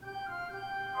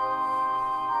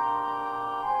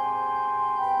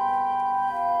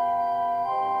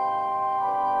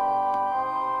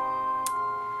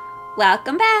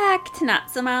Welcome back to Not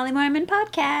So Molly Mormon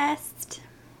Podcast.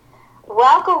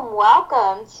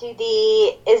 Welcome to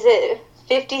the, is it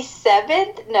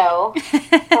 57th? No,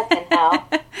 fucking hell.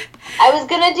 I was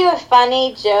going to do a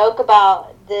funny joke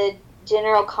about the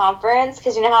General Conference,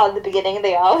 because you know how at the beginning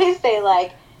they always say,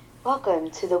 like, welcome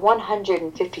to the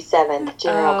 157th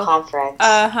General Conference.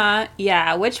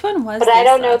 Yeah, which one was But this I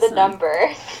don't know the one?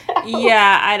 number.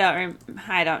 Yeah, I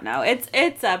don't know.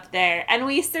 It's up there. And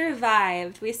we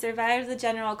survived. We survived the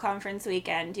General Conference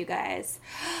weekend, you guys.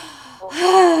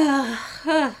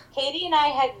 Katie and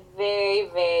I had very,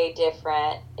 very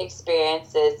different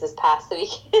experiences this past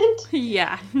weekend.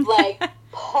 Yeah. Like,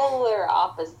 polar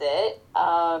opposite,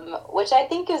 which I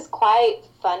think is quite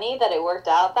funny that it worked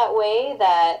out that way,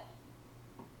 that,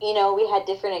 you know, we had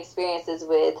different experiences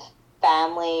with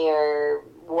family or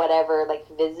whatever, like,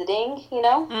 visiting, you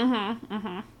know?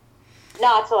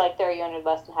 Not to, like, throw you under the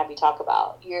bus and have you talk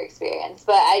about your experience,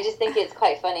 but I just think it's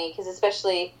quite funny, because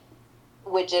especially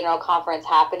with General Conference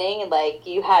happening, and like,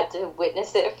 you had to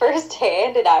witness it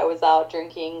firsthand, and I was out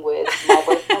drinking with my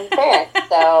boyfriend's parents,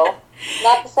 so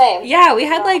not the same. Yeah, we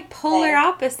had like polar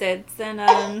opposites,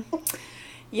 and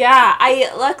yeah,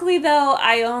 luckily though,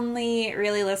 I only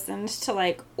really listened to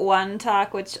like one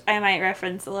talk, which I might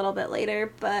reference a little bit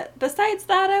later, but besides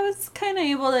that, I was kind of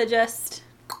able to just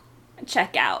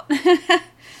check out.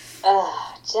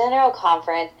 General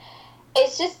Conference,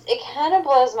 it kind of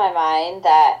blows my mind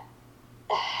that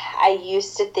I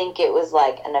used to think it was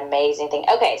like an amazing thing.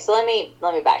 Okay, so let me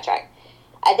backtrack.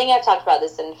 I think I've talked about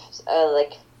this in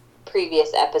like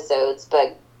previous episodes,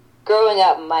 but growing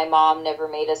up, my mom never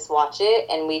made us watch it,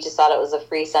 and we just thought it was a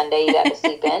free Sunday you got to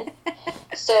sleep in.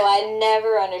 So I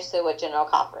never understood what General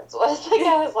Conference was. Like,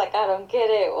 I was like, I don't get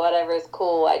it. Whatever is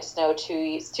cool. I just know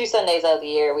two Sundays out of the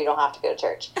year we don't have to go to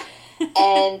church.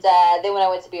 And then when I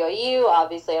went to BYU,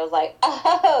 obviously I was like,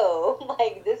 oh,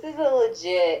 like, this is a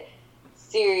legit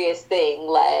serious thing.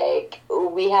 Like,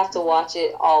 we have to watch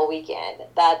it all weekend.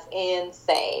 That's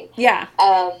insane. Yeah.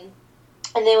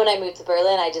 And then when I moved to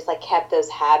Berlin, I just, like, kept those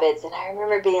habits, and I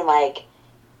remember being like,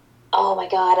 oh my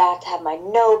god, I have to have my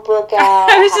notebook out.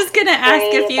 I was just gonna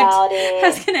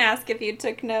ask if you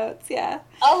took notes. Yeah.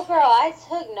 Oh, girl, I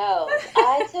took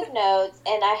notes,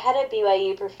 and I had a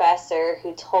BYU professor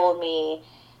who told me,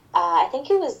 I think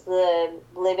it was the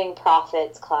Living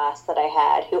Prophets class that I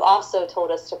had, who also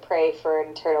told us to pray for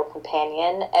an eternal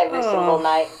companion every single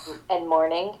night and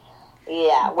morning.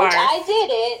 Yeah, which I did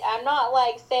it. I'm not,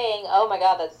 like, saying, oh my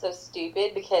god, that's so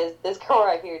stupid, because this girl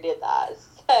right here did that.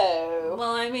 So.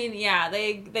 Well, I mean, yeah,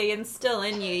 they instill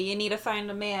in you. You need to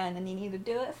find a man, and you need to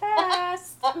do it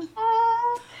fast.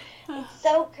 It's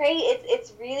so crazy.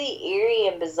 It's really eerie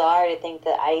and bizarre to think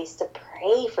that I used to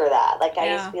pray for that. Like,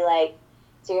 I used to be like,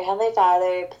 dear Heavenly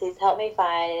Father, please help me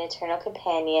find an eternal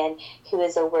companion who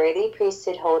is a worthy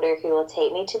priesthood holder who will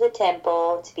take me to the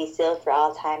temple to be sealed for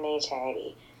all time and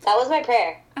eternity. That was my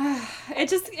prayer.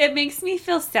 It makes me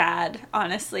feel sad,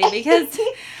 honestly, because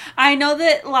I know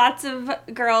that lots of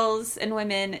girls and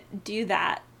women do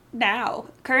that now,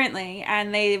 currently,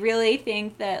 and they really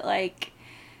think that, like,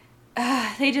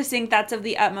 they just think that's of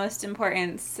the utmost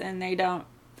importance, and they don't,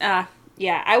 yeah,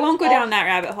 I won't go down that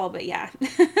rabbit hole, but yeah.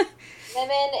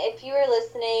 Women, if you are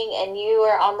listening and you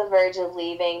are on the verge of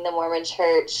leaving the Mormon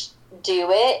Church, do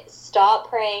it. Stop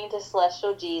praying to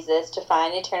Celestial Jesus to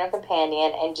find an eternal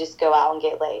companion and just go out and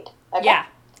get laid. Okay? Yeah.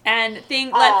 And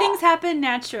let things happen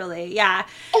naturally. Yeah.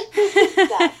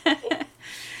 Exactly.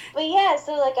 But yeah,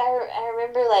 so like I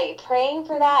remember like praying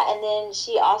for that, and then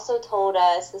she also told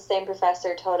us, the same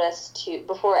professor told us to,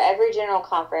 before every General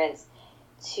Conference,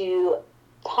 to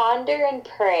ponder and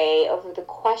pray over the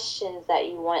questions that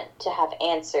you want to have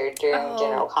answered during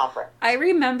General Conference. I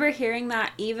remember hearing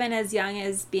that even as young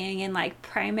as being in, like,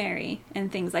 primary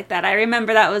and things like that. I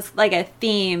remember that was, like, a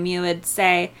theme. You would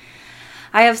say,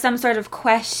 I have some sort of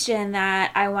question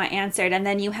that I want answered, and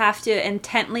then you have to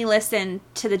intently listen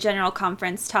to the General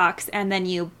Conference talks, and then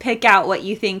you pick out what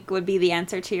you think would be the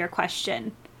answer to your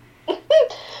question. Which,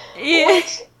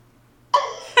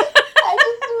 I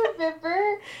just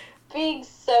remember being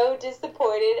so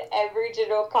disappointed every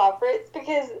General Conference,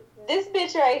 because this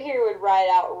bitch right here would write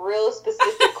out real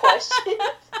specific questions.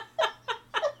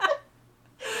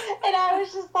 And I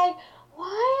was just like,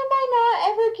 why am I not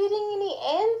ever getting any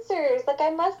answers? Like, I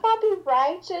must not be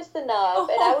righteous enough.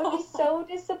 And I would be so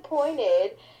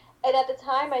disappointed. And at the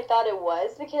time, I thought it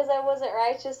was because I wasn't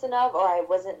righteous enough, or I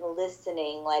wasn't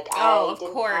listening. Like, I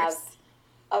didn't have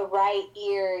a right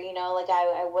ear, you know, like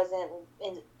I wasn't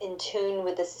in tune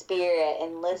with the Spirit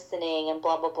and listening and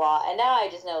blah, blah, blah. And now I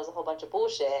just know it's a whole bunch of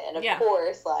bullshit. And of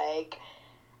course, like,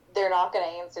 they're not going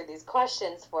to answer these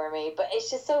questions for me. But it's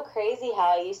just so crazy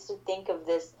how I used to think of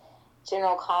this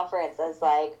general conference as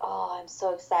like, oh, I'm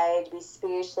so excited to be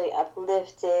spiritually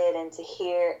uplifted and to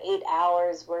hear 8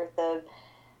 hours worth of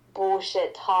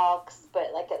bullshit talks,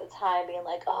 but like at the time being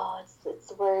like, oh, it's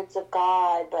the words of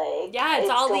God. Like, yeah, it's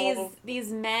all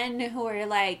these men who are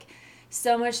like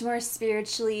so much more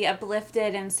spiritually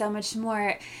uplifted and so much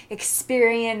more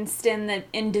experienced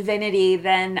in divinity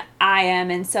than I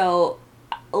am, and so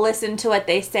listen to what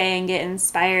they say and get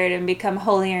inspired and become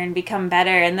holier and become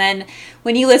better. And then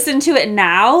when you listen to it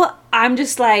now, I'm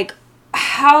just like,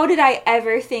 how did I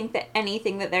ever think that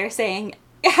anything that they're saying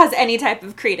has any type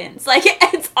of credence? Like,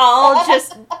 it's all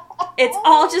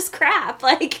just crap.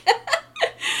 Like,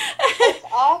 it's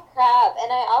all crap.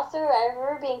 And I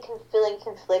remember feeling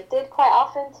conflicted quite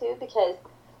often too, because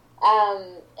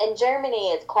in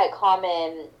Germany it's quite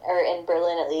common, or in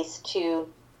Berlin at least, you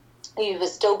would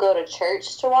still go to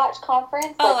church to watch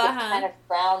conference. Like, it's kind of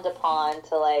frowned upon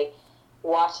to like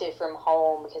watch it from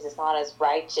home because it's not as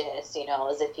righteous,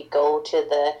 as if you go to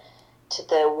the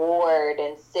ward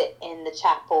and sit in the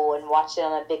chapel and watch it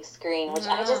on a big screen, which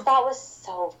I just thought was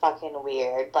so fucking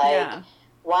weird. Like,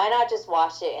 why not just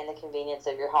watch it in the convenience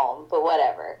of your home? But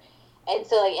whatever. And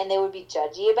so, like, and they would be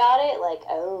judgy about it, like,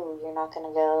 oh, you're not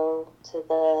gonna go to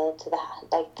the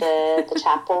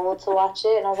chapel to watch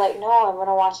it. And I was like, no, I'm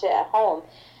gonna watch it at home,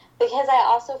 because I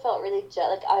also felt really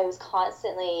like I was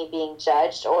constantly being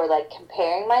judged, or like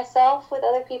comparing myself with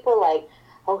other people, like,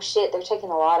 oh shit, they're taking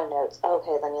a lot of notes.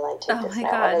 Okay, let me like take this note.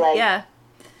 God, or like, yeah.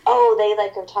 Oh, they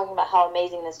like are talking about how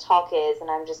amazing this talk is, and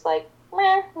I'm just like,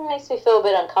 meh, it makes me feel a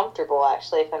bit uncomfortable,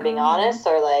 actually, if I'm being honest.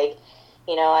 Or like,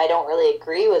 I don't really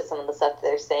agree with some of the stuff that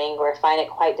they're saying, or I find it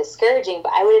quite discouraging,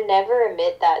 but I would never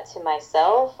admit that to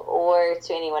myself or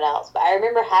to anyone else. But I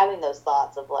remember having those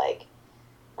thoughts of like,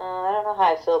 I don't know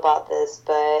how I feel about this,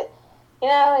 but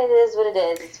it is what it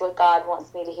is. It's what God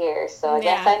wants me to hear. So I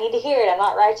guess I need to hear it. I'm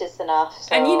not righteous enough.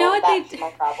 So and that's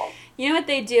my problem. You know what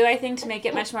they do, I think, to make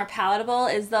it much more palatable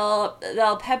is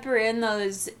they'll pepper in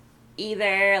those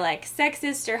either like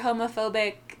sexist or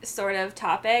homophobic sort of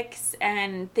topics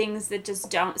and things that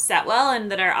just don't set well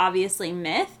and that are obviously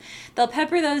myth. They'll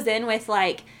pepper those in with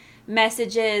like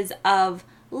messages of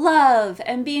love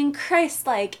and being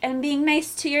Christ-like and being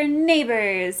nice to your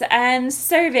neighbors and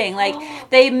serving. Like,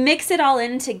 they mix it all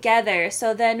in together.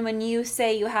 So then when you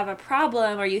say you have a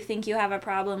problem, or you think you have a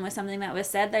problem with something that was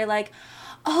said, they're like,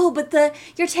 oh, but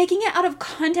you're taking it out of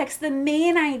context. The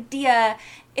main idea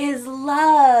is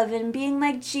love and being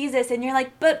like Jesus. And you're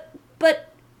like, but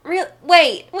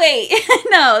wait.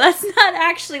 No, that's not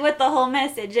actually what the whole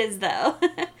message is, though.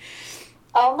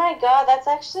 Oh my God, that's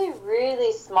actually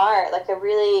really smart. Like,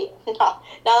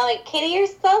 like, Kitty, you're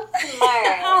so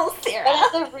smart. Oh, Sarah. But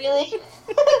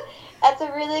that's a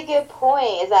really good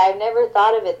point, is I've never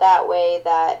thought of it that way,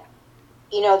 that,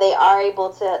 they are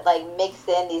able to, like, mix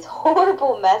in these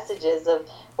horrible messages of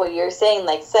what you're saying,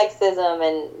 like sexism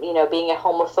and, being a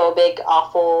homophobic,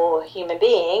 awful human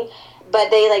being, but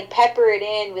they, like, pepper it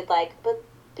in with, like, but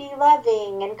be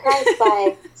loving and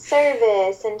Christ-like,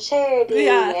 service and charity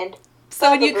and... So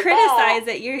when you criticize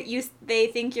it, they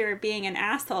think you're being an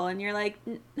asshole, and you're like,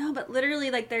 no, but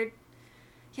literally, like, they're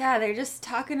just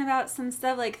talking about some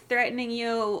stuff, like threatening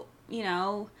you,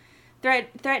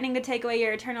 threatening to take away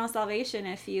your eternal salvation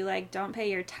if you, like, don't pay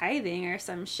your tithing or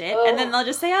some shit. And then they'll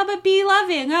just say, oh, but be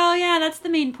loving. Oh, yeah, that's the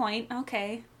main point.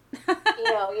 Okay.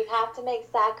 You have to make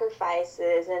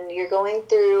sacrifices, and you're going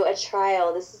through a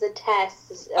trial. This is a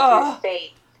test of your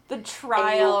faith. The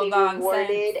trial and you'll be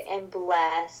rewarded and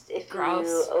blessed if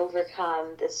you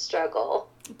overcome this struggle.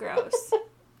 Gross.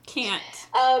 Can't.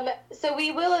 So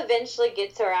we will eventually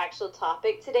get to our actual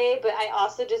topic today, but I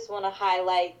also just want to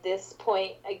highlight this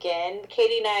point again.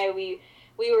 Katie and I, we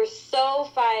were so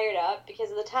fired up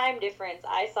because of the time difference.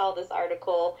 I saw this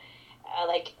article,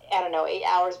 8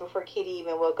 hours before Katie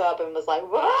even woke up, and was like,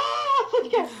 "Wow!" I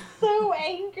got so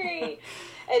angry.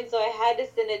 And so I had to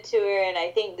send it to her, and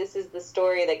I think this is the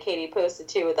story that Katie posted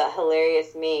too, with that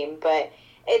hilarious meme. But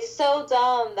it's so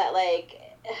dumb that, like,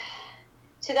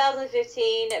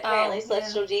 2015, apparently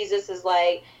Celestial Jesus is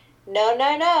like,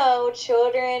 no,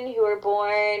 children who are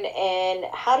born in,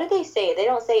 how do they say it? They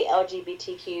don't say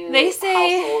LGBTQ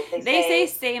household. They say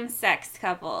same-sex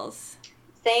couples.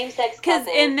 Same-sex couples. Because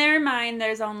in their mind,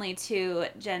 there's only two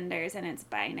genders, and it's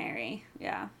binary.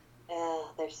 Yeah.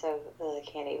 They're so, I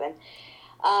can't even.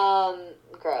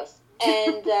 Gross.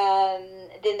 And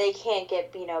then they can't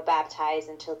get, baptized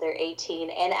until they're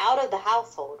 18 and out of the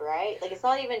household, right? Like, it's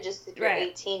not even just if you're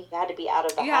 18, you had to be out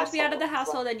of the household. You have to be out of the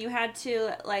household, and you had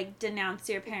to, like, denounce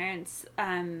your parents'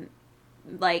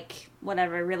 like,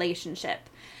 whatever, relationship.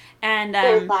 And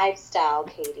their lifestyle,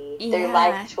 Katie. Their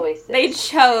life choices. They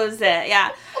chose it, yeah.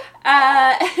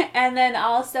 And then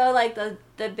also, like,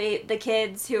 the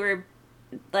kids who were,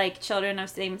 like, children of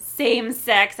same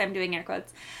sex, I'm doing air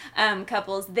quotes,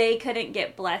 couples, they couldn't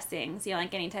get blessings,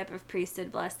 like any type of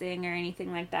priesthood blessing or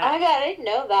anything like that. Oh my God, I didn't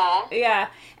know that. Yeah.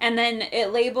 And then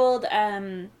it labeled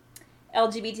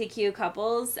LGBTQ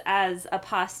couples as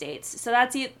apostates. So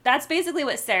that's basically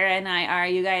what Sarah and I are.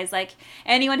 You guys, like,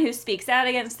 anyone who speaks out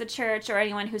against the church or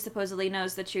anyone who supposedly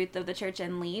knows the truth of the church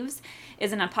and leaves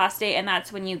is an apostate, and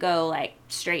that's when you go, like,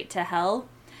 straight to hell.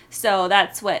 So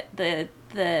that's what the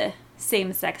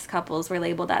same-sex couples were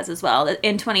labeled as well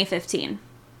in 2015.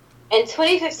 In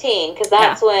 2015, because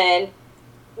that's when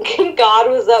God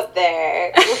was up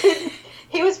there.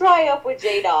 He was probably up with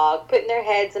J-Dog, putting their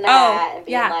heads in a hat and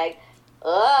being like,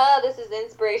 oh, this is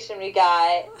inspiration we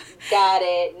got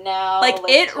it, now. Like,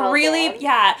 it really,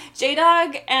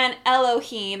 J-Dog and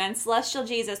Elohim and Celestial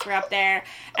Jesus were up there,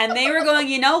 and they were going,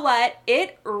 you know what,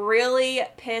 it really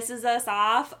pisses us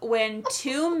off when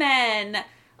two men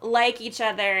like each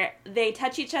other, they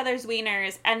touch each other's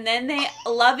wieners, and then they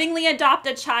lovingly adopt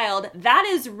a child. That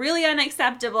is really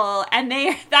unacceptable, and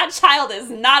that child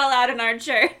is not allowed in our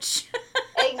church.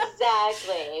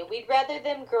 Exactly. We'd rather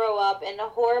them grow up in a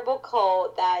horrible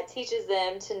cult that teaches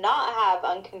them to not have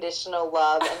unconditional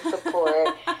love and support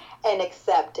and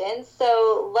acceptance.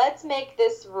 So let's make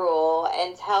this rule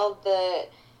and tell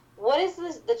what is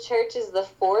this? The church is the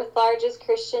 4th largest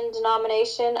Christian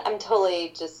denomination. I'm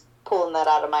totally just pulling that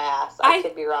out of my ass. I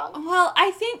could be wrong. Well,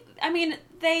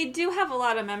 they do have a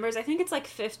lot of members. I think it's like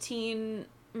 15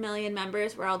 million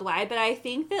members worldwide, but I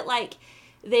think that, like,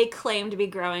 they claim to be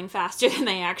growing faster than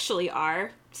they actually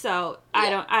are. So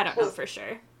I don't know for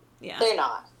sure. Yeah. They're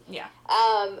not. Yeah.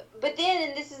 But then,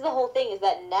 and this is the whole thing, is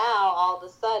that now, all of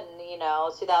a sudden,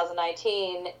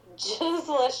 2019,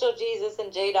 Celestial Jesus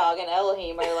and J-Dog and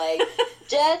Elohim are like,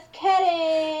 just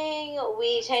kidding,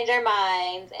 we changed our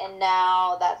minds, and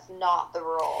now that's not the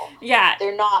rule. Yeah.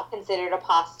 They're not considered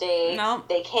apostates. Nope.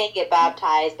 They can't get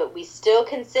baptized, but we still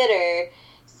consider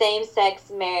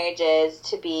same-sex marriages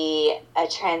to be a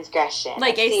transgression.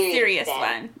 Like a serious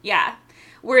one. Yeah.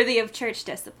 Worthy of church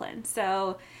discipline.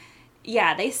 So,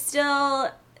 yeah, they still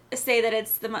say that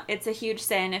it's a huge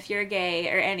sin if you're gay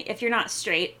or if you're not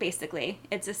straight, basically.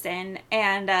 It's a sin.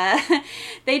 And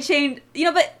they changed,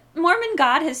 but Mormon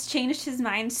God has changed his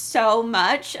mind so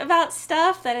much about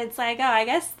stuff that it's like, oh, I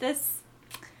guess this,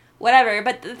 whatever.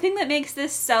 But the thing that makes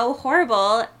this so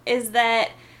horrible is that,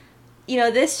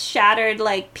 this shattered,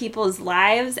 like, people's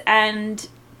lives, and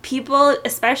people,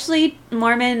 especially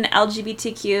Mormon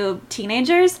LGBTQ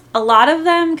teenagers, a lot of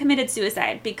them committed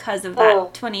suicide because of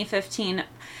that 2015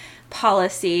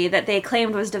 policy that they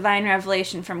claimed was divine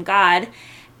revelation from God.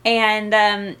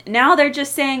 And now they're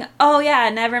just saying, oh yeah,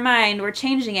 never mind, we're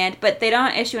changing it, but they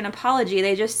don't issue an apology.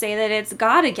 They just say that it's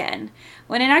God again,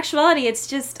 when in actuality it's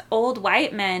just old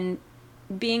white men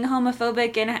being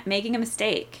homophobic and making a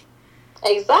mistake.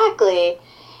 Exactly.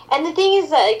 And the thing is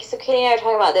that, like, so Katie and I are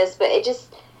talking about this, but it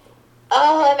just,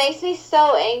 it makes me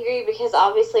so angry, because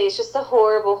obviously it's just a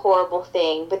horrible, horrible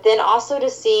thing. But then also to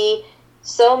see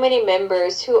so many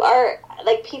members who are,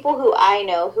 like, people who I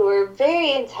know who are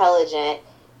very intelligent,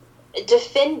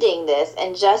 defending this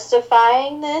and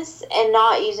justifying this and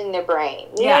not using their brain.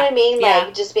 You know what I mean?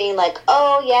 Like, just being like,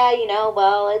 oh yeah,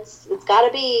 well, it's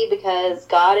gotta be because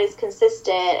God is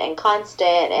consistent and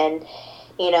constant, and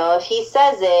if he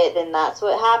says it, then that's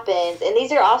what happens. And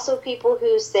these are also people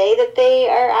who say that they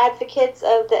are advocates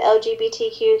of the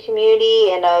LGBTQ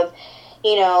community and of,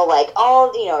 like,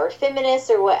 all, or feminists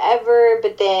or whatever,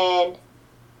 but then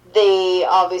they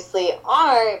obviously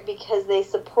aren't, because they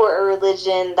support a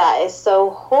religion that is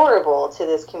so horrible to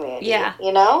this community. Yeah.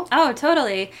 Oh,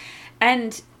 totally.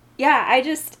 And yeah,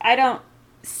 I don't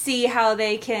see how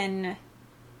they can,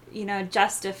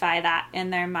 justify that in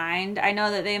their mind. I know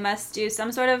that they must do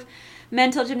some sort of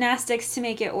mental gymnastics to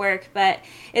make it work, but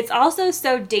it's also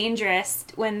so dangerous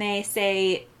when they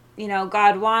say,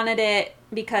 God wanted it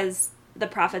because the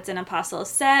prophets and apostles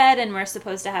said, and we're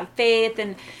supposed to have faith,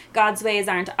 and God's ways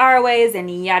aren't our ways,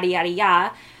 and yada, yada,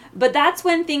 yada. But that's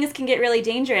when things can get really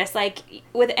dangerous. Like,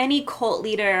 with any cult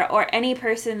leader or any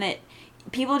person that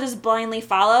people just blindly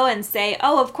follow and say,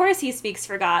 oh, of course he speaks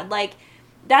for God. Like,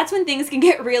 that's when things can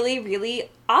get really, really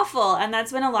awful. And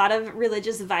that's when a lot of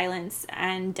religious violence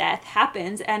and death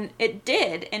happens. And it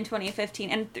did in 2015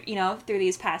 and, through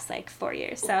these past, 4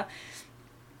 years. So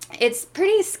it's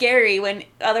pretty scary when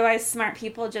otherwise smart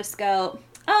people just go,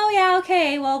 oh, yeah,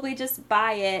 okay, well, we just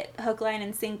buy it, hook, line,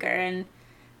 and sinker, and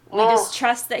we just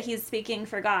trust that he's speaking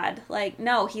for God. Like,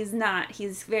 no, he's not.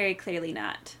 He's very clearly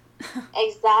not.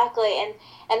 Exactly.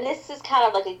 And this is kind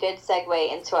of like a good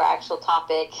segue into our actual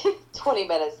topic 20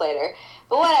 minutes later.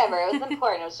 But whatever, it was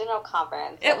important. It was general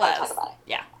conference. It was. Talk about it.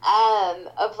 Yeah.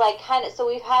 Of like kind of, so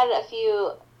we've had a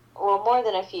few, well, more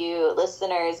than a few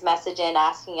listeners message in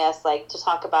asking us like to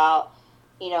talk about,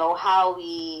 you know, how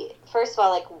we, first of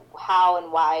all, like how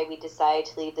and why we decided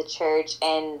to leave the church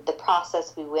and the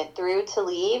process we went through to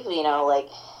leave, you know, like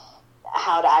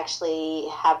how to actually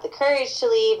have the courage to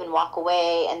leave and walk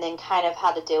away, and then kind of how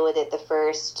to deal with it the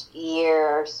first year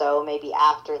or so, maybe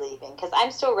after leaving. Because I'm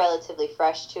still relatively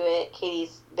fresh to it.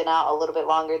 Katie's been out a little bit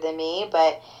longer than me,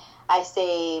 but I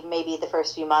say maybe the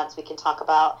first few months we can talk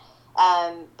about.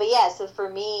 But yeah, so for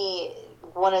me,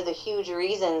 one of the huge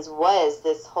reasons was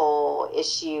this whole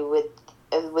issue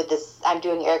with this, I'm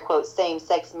doing air quotes,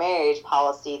 same-sex marriage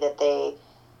policy that they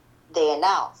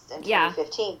announced in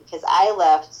 2015, because I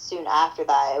left soon after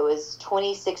that. It was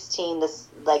 2016, this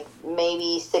like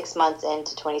maybe 6 months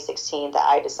into 2016 that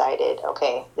I decided,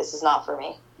 okay, this is not for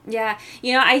me. Yeah.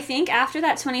 You know, I think after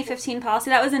that 2015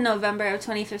 policy, that was in November of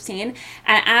 2015, and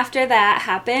after that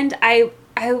happened, I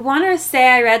want to say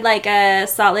I read like a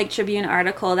Salt Lake Tribune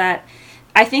article that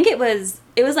I think it was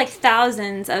like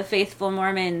thousands of faithful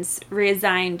Mormons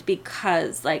resigned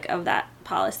because like of that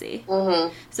policy.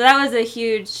 Mm-hmm. So that was a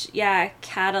huge,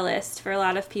 catalyst for a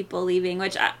lot of people leaving,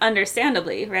 which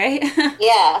understandably, right?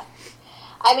 Yeah.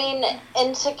 I mean,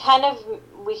 and to kind of,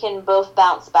 we can both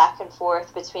bounce back and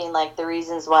forth between like the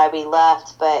reasons why we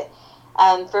left, but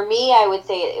for me, I would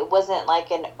say it wasn't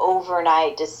like an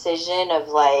overnight decision of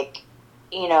like,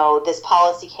 you know, this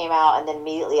policy came out and then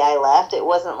immediately I left. It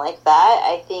wasn't like that.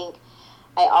 I think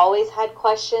I always had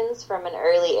questions from an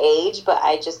early age, but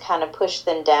I just kind of pushed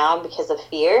them down because of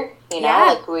fear, you know,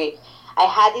 I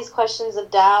had these questions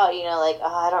of doubt, you know, like,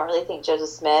 oh, I don't really think Joseph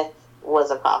Smith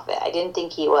was a prophet. I didn't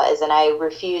think he was, and I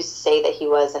refused to say that he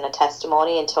was in a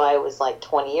testimony until I was like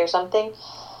 20 or something.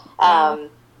 And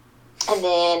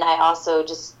then I also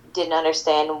just didn't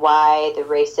understand why the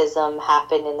racism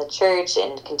happened in the church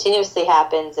and continuously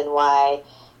happens, and why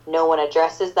no one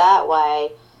addresses that, why,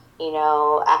 you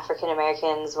know, African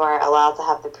Americans weren't allowed to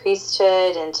have the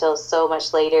priesthood until so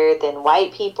much later than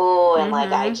white people, and like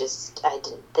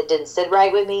that didn't sit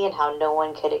right with me, and how no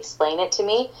one could explain it to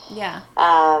me. Yeah.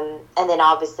 And then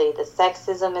obviously the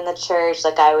sexism in the church,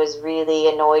 like I was really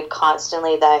annoyed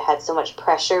constantly that I had so much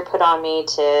pressure put on me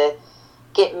to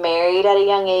get married at a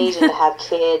young age and to have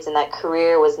kids, and that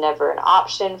career was never an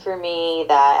option for me,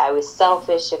 that I was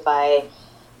selfish if I,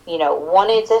 you know,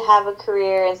 wanted to have a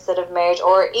career instead of marriage,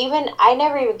 or even, I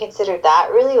never even considered that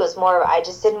really. It was more of, I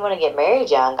just didn't want to get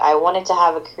married young. I wanted to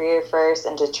have a career first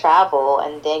and to travel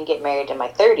and then get married in my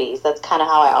 30s. That's kind of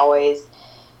how I always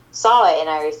saw it, and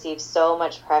I received so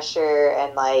much pressure,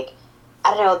 and like,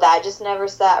 I don't know, that just never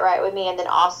sat right with me. And then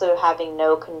also having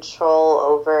no control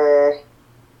over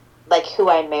like who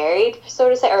I married, so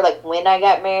to say, or like when I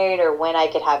got married, or when I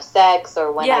could have sex,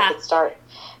 or when I could start,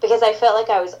 because I felt like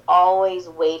I was always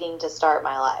waiting to start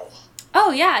my life.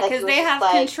 Oh yeah, because like, they have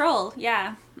like, control.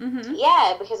 Yeah. Mm-hmm.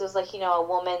 Yeah, because it was like, you know, a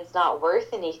woman's not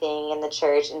worth anything in the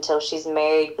church until she's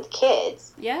married with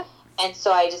kids. Yeah. And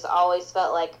so I just always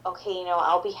felt like, okay, you know,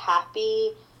 I'll be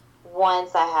happy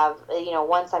once I have, you know,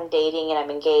 once I'm dating and I'm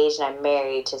engaged and I'm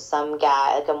married to some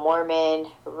guy, like a Mormon,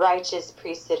 righteous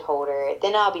priesthood holder,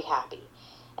 then I'll be happy.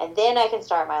 And then I can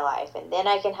start my life, and then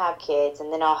I can have kids,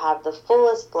 and then I'll have the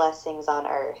fullest blessings on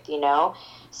earth, you know?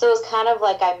 So it was kind of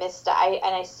like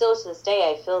and I still to this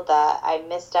day, I feel that I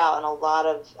missed out on a lot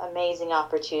of amazing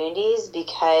opportunities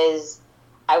because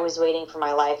I was waiting for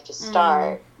my life to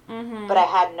start. Mm-hmm. But I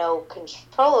had no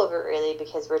control over it really,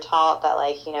 because we're taught that,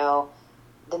 like, you know,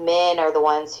 the men are the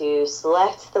ones who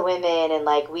select the women, and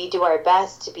like we do our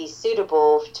best to be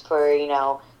suitable for, you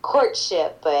know,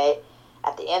 courtship, but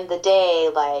at the end of the day,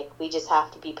 like, we just have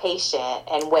to be patient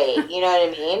and wait, you know what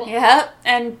I mean? Yep,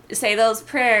 and say those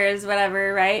prayers,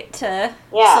 whatever, right, to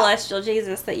celestial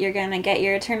Jesus, that you're gonna get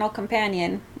your eternal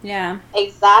companion. Yeah,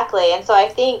 exactly. And so I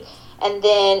think, and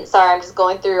then, sorry, I'm just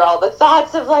going through all the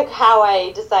thoughts of like how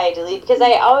I decided to leave, because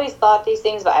I always thought these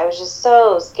things, but I was just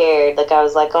so scared. Like, I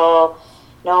was like, oh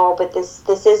no, but this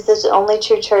is the only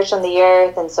true church on the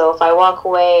earth, and so if I walk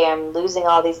away, I'm losing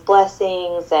all these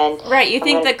blessings, and right, you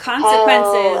think the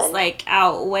consequences like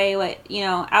outweigh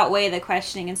the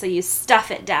questioning, and so you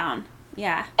stuff it down.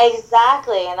 Yeah,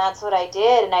 exactly. And that's what I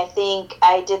did, and I think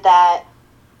I did that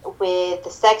with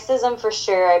the sexism for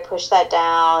sure. I pushed that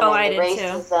down, and the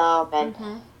racism too.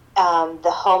 And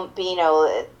the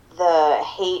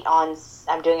hate on,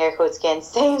 I'm doing air quotes again,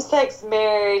 same-sex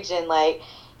marriage, and like,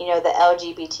 the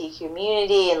LGBT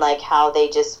community and like how they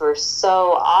just were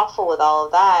so awful with all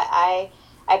of that.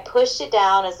 I pushed it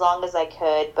down as long as I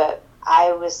could, but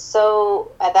I was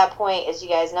so, at that point, as you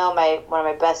guys know, one of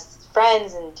my best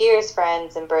friends and dearest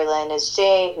friends in Berlin is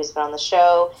Jay, who's been on the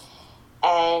show.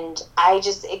 And I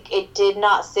just, it did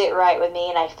not sit right with me,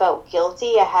 and I felt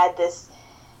guilty. I had this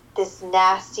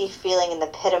nasty feeling in the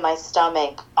pit of my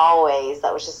stomach always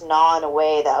that was just gnawing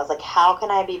away, that I was like, how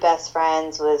can I be best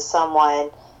friends with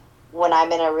someone when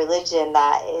I'm in a religion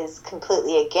that is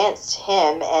completely against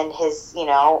him and his,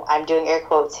 I'm doing air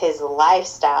quotes, his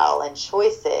lifestyle and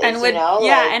choices, and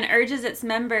and urges its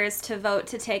members to vote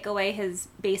to take away his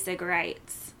basic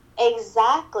rights.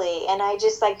 Exactly. And I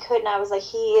just, couldn't. I was like,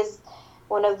 he is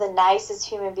one of the nicest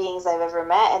human beings I've ever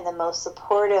met, and the most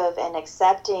supportive and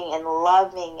accepting and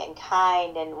loving and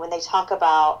kind. And when they talk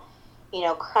about,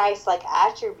 Christ-like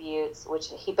attributes, which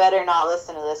he better not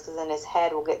listen to this because then his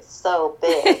head will get so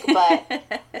big. But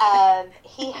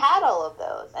he had all of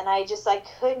those, and I just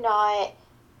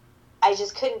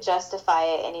couldn't justify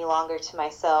it any longer to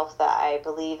myself that I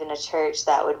believe in a church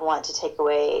that would want to take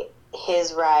away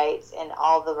his rights and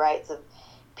all the rights of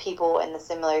people in the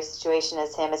similar situation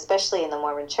as him, especially in the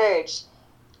Mormon church.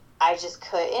 I just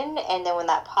couldn't. And then when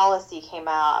that policy came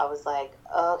out, I was like,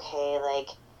 okay,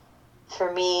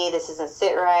 for me, this doesn't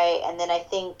sit right. And then I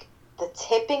think the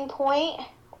tipping point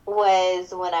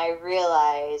was when I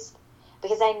realized,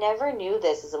 because I never knew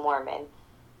this as a Mormon,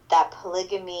 that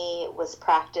polygamy was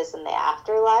practiced in the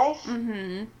afterlife.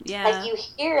 Mm-hmm. Yeah. You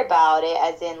hear about it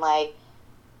as in,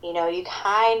 you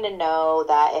kind of know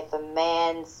that if a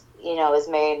man's, is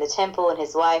married in the temple and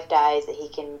his wife dies, that he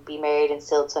can be married and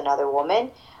still to another woman.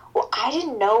 Well, I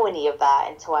didn't know any of that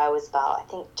until I was about, I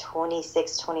think,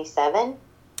 26, 27.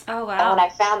 Oh, wow. And when I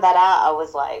found that out, I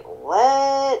was like,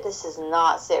 what? This does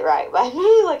not sit right by me.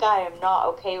 I am not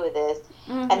okay with this.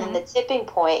 Mm-hmm. And then the tipping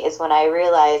point is when I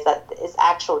realized that it's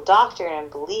actual doctrine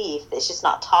and belief that's just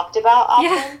not talked about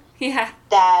often. Yeah.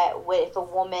 That if a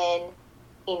woman,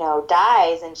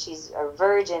 dies and she's a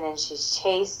virgin and she's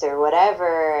chaste or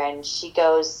whatever, and she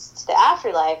goes to the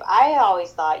afterlife, I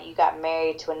always thought you got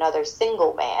married to another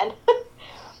single man.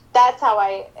 That's how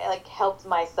I, helped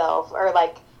myself, or,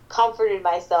 comforted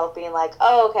myself, being like,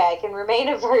 oh, okay, I can remain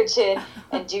a virgin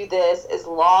and do this as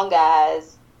long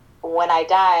as when I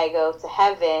die, I go to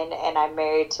heaven and I'm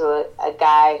married to a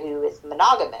guy who is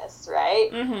monogamous, right?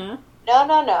 Mm-hmm.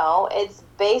 No. It's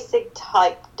basic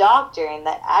doctrine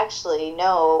that actually,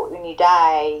 no, when you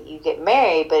die, you get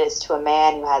married, but it's to a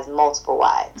man who has multiple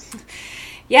wives.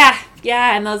 Yeah,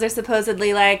 and those are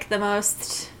supposedly, the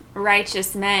most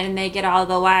righteous men, and they get all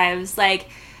the wives.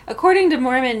 According to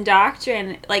Mormon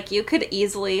doctrine, you could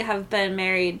easily have been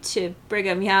married to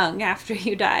Brigham Young after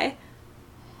you die.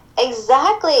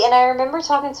 Exactly. And I remember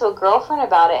talking to a girlfriend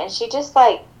about it, and she just,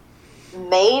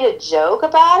 made a joke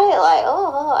about it,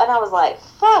 and I was like,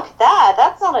 fuck that.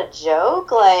 That's not a joke.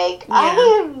 Yeah.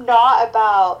 I am not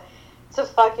about to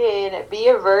fucking be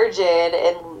a virgin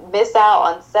and miss out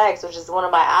on sex, which is one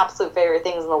of my absolute favorite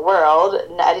things in the world.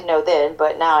 I didn't know then,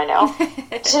 but now I know.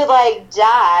 To,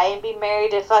 die and be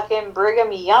married to fucking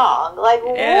Brigham Young. What?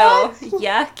 Ew,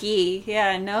 yucky.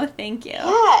 Yeah, no thank you.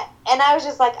 Yeah, and I was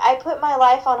just like, I put my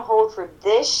life on hold for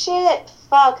this shit?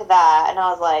 Fuck that. And I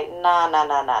was like,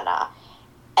 nah.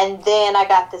 And then I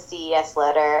got the CES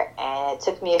letter, and it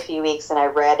took me a few weeks, and I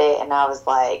read it, and I was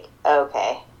like,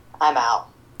 okay, I'm out.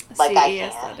 I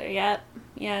CES can't. letter, yep.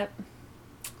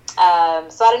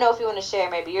 So I don't know if you want to share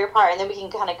maybe your part, and then we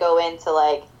can kind of go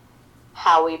into,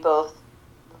 how we both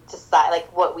decide,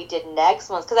 what we did next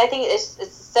ones. Because I think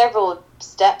it's several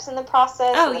steps in the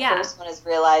process. Oh, and the yeah. first one is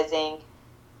realizing,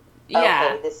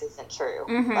 okay, this isn't true.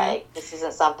 Mm-hmm. This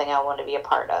isn't something I want to be a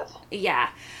part of. Yeah.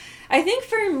 I think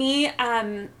for me,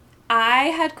 I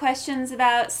had questions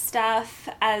about stuff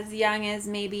as young as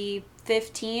maybe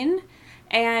 15,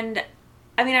 and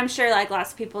I mean, I'm sure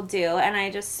lots of people do, and I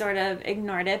just sort of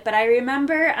ignored it. But I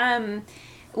remember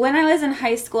when I was in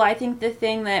high school, I think the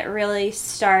thing that really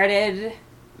started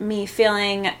me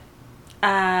feeling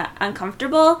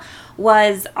uncomfortable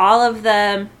was all of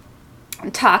the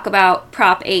talk about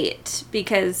Prop 8,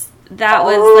 because that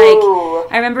was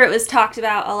I remember it was talked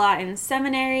about a lot in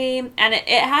seminary, and it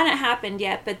hadn't happened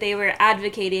yet, but they were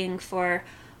advocating for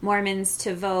Mormons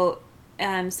to vote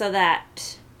so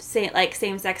that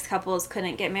same-sex couples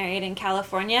couldn't get married in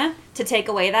California, to take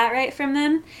away that right from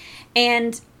them.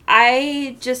 And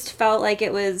I just felt like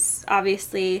it was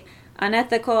obviously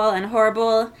unethical and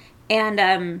horrible,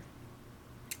 and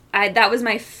that was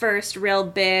my first real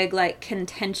big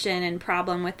contention and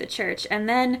problem with the church. And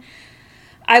then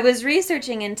I was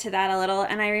researching into that a little,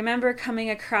 and I remember coming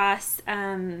across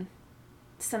some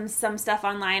stuff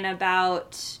online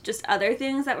about just other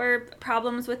things that were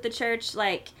problems with the church.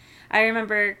 Like, I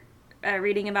remember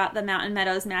reading about the Mountain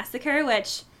Meadows Massacre,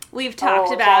 which we've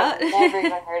talked about. I've never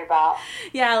even heard about.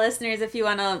 Yeah, listeners, if you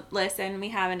want to listen, we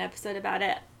have an episode about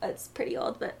it. It's pretty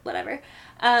old, but whatever.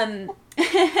 And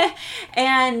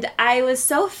I was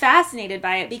so fascinated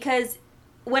by it because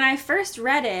when I first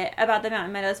read it about the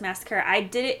Mountain Meadows Massacre, it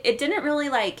didn't really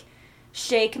like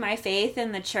shake my faith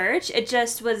in the church. It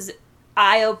just was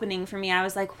eye-opening for me. I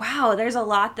was like, wow, there's a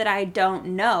lot that I don't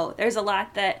know. There's a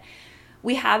lot that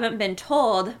we haven't been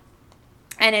told,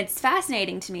 and it's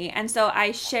fascinating to me. And so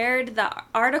I shared the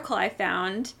article I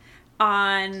found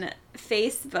on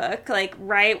Facebook, like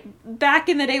right back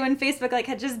in the day when Facebook like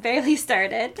had just barely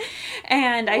started,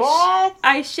 and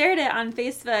I shared it on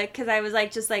Facebook because I was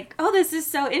like, just like, oh, this is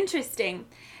so interesting.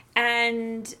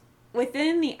 And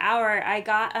within the hour, I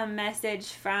got a message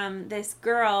from this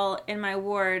girl in my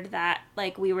ward that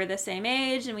like we were the same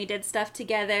age and we did stuff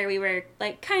together. We were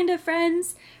like kind of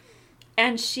friends,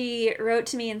 and she wrote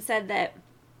to me and said that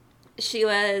she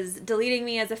was deleting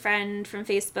me as a friend from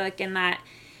Facebook and that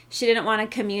she didn't want to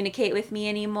communicate with me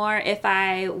anymore if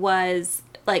I was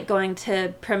like going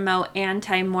to promote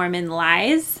anti-Mormon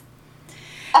lies.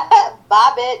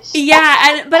 Bye, bitch.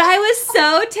 Yeah, but I was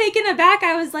so taken aback.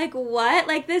 I was like, what?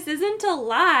 Like, this isn't a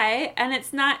lie, and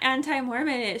it's not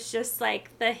anti-Mormon. It's just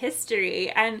like the history.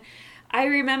 And I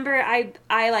remember I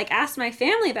like asked my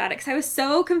family about it because I was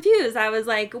so confused. I was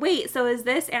like, wait, so is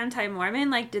this anti-Mormon?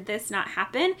 Like, did this not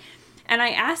happen? And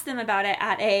I asked them about it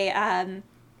at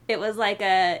it was like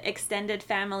a extended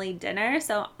family dinner.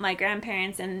 So my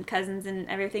grandparents and cousins and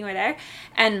everything were there.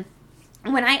 And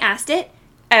when I asked it,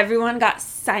 everyone got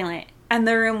silent. And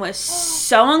the room was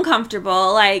so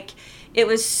uncomfortable. Like, it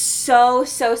was so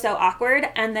awkward.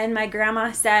 And then my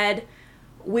grandma said,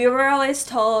 we were always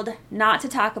told not to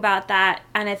talk about that.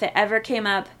 And if it ever came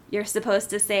up, you're supposed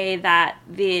to say that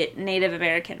the Native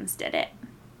Americans did it.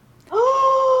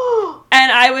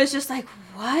 And I was just like,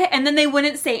 what? And then they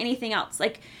wouldn't say anything else.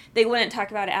 Like, they wouldn't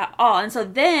talk about it at all. And so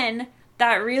then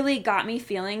that really got me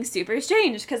feeling super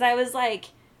strange because I was like,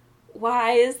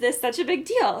 why is this such a big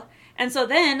deal? And so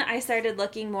then I started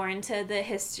looking more into the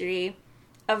history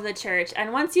of the church.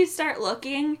 And once you start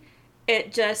looking,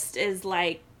 it just is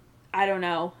like, I don't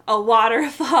know, a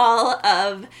waterfall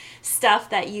of stuff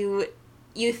that you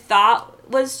thought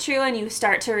was true, and you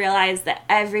start to realize that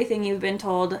everything you've been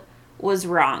told was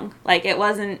wrong. Like, it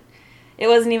wasn't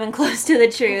even close to the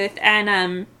truth.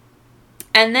 And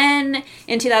then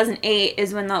in 2008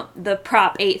 is when the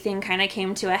Prop 8 thing kind of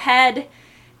came to a head,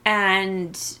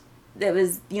 and it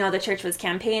was, the church was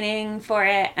campaigning for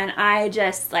it, and I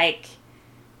just, like,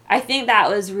 I think that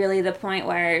was really the point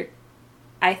where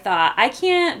I thought, I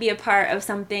can't be a part of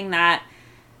something that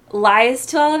lies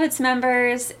to all of its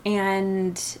members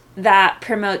and that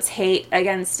promotes hate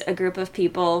against a group of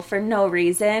people for no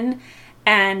reason.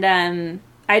 And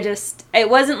it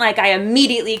wasn't like I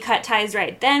immediately cut ties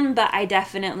right then, but I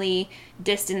definitely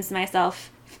distanced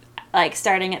myself, like,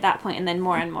 starting at that point and then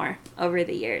more and more over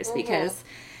the years. Mm-hmm. Because,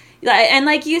 and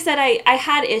like you said, I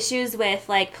had issues with,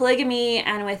 like, polygamy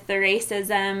and with the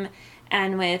racism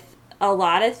and with a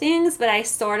lot of things, but I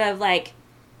sort of, like,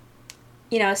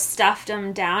 stuffed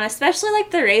them down, especially,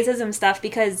 like, the racism stuff,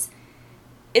 because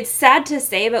it's sad to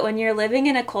say, but when you're living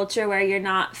in a culture where you're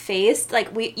not faced, like,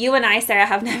 you and I, Sarah,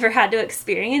 have never had to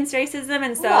experience racism,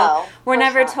 and so we're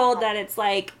never told that it's,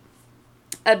 like,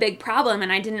 a big problem,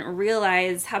 and I didn't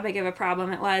realize how big of a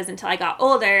problem it was until I got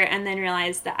older, and then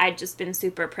realized that I'd just been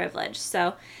super privileged.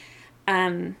 So,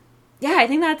 yeah, I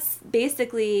think that's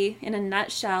basically, in a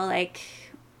nutshell, like,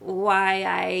 why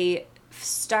I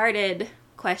started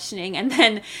questioning. And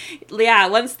then, yeah,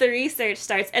 once the research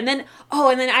starts, and then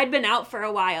I'd been out for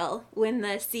a while when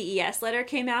the CES letter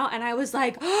came out, and I was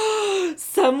like, oh,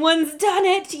 someone's done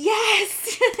it,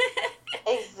 yes.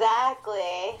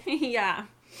 Exactly. Yeah.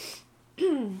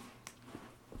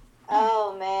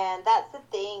 Oh man, that's the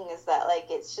thing, is that, like,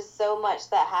 it's just so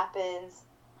much that happens.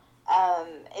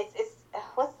 It's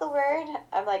what's the word?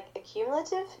 I'm like,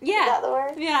 accumulative? Yeah. Is that the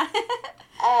word? Yeah.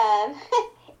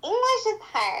 English is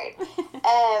hard.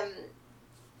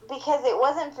 Because it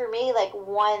wasn't for me, like,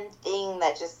 one thing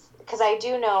that just, because I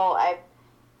do know, I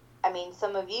mean,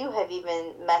 some of you have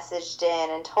even messaged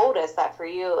in and told us that for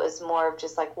you it was more of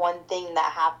just, like, one thing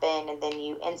that happened, and then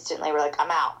you instantly were like,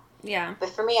 I'm out. Yeah. But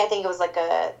for me, I think it was like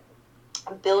a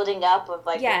building up of,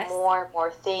 like, yes, more and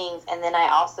more things. And then I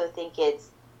also think it's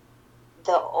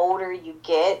the older you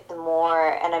get, the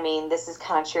more, and I mean, this is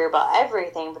kind of true about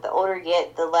everything, but the older you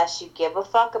get, the less you give a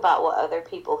fuck about what other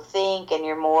people think, and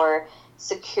you're more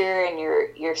secure in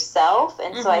yourself.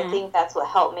 And so I think that's what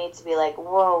helped me to be like,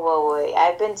 whoa, wait,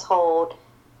 I've been told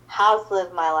how to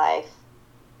live my life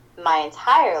my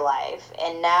entire life,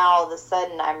 and now all of a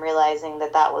sudden I'm realizing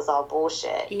that was all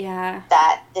bullshit. Yeah.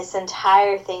 That this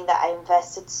entire thing that I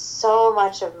invested so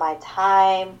much of my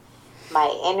time,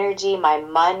 my energy, my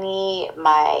money,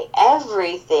 my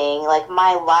everything, like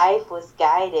my life was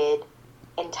guided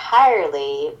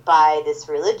entirely by this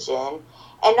religion.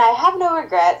 And I have no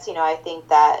regrets. You know, I think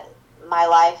that my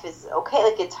life is okay.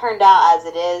 Like, it turned out as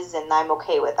it is, and I'm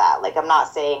okay with that. Like, I'm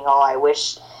not saying, oh, I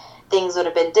wish things would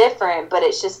have been different, but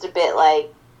it's just a bit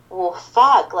like, well,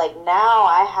 fuck, like, now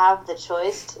I have the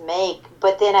choice to make.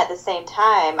 But then at the same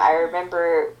time, I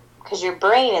remember, because your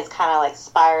brain is kind of like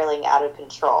spiraling out of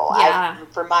control. Yeah.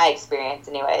 From my experience,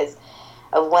 anyways,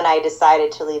 of when I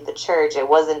decided to leave the church, it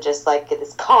wasn't just like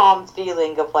this calm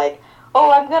feeling of like, oh,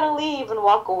 I'm gonna leave and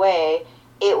walk away.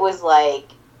 It was like,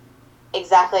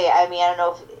 exactly, I mean, I don't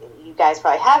know if you guys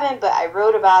probably haven't, but I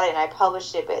wrote about it and I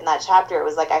published it, but in that chapter, it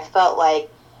was like, I felt like,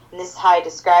 and this is how I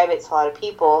describe it to a lot of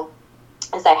people,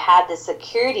 is I had this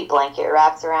security blanket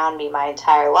wrapped around me my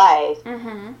entire life,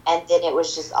 and then it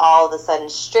was just all of a sudden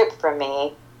stripped from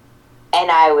me, and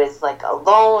I was like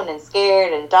alone and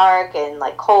scared and dark and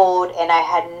like cold, and I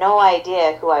had no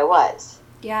idea who I was.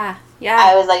 Yeah.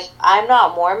 I was like, I'm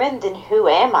not Mormon, then who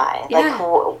am I? Yeah. Like,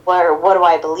 what do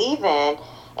I believe in?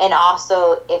 And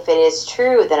also, if it is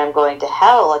true, then I'm going to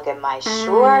hell. Like, am I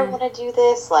sure I want to do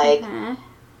this? Like,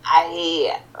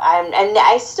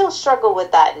 I still struggle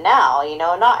with that now, you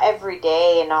know, not every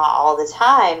day and not all the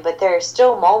time, but there are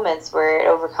still moments where it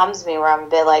overcomes me, where I'm a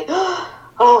bit like,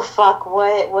 oh, fuck,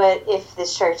 what if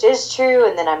this church is true,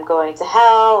 and then I'm going to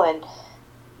hell?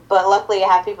 But luckily I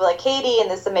have people like Katie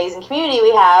and this amazing community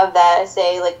we have that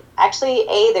say, like, actually,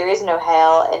 there is no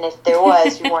hell, and if there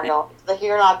was,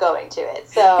 you're not going to it.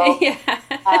 So, yeah.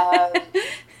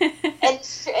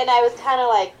 and I was kind of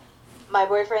like, my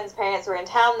boyfriend's parents were in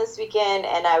town this weekend,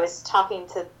 and I was talking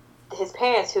to his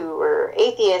parents who were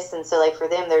atheists, and so, like, for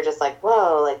them, they're just like,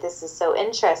 whoa, like, this is so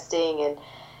interesting. And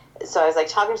so I was like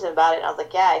talking to them about it, and I was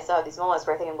like, yeah, I still have these moments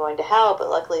where I think I'm going to hell, but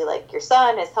luckily, like, your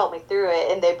son has helped me through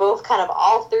it. And they both kind of,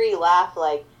 all three laughed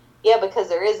like, yeah, because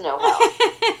there is no hell.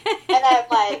 And I'm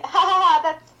like,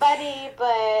 that's funny, but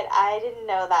I didn't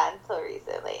know that until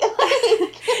recently.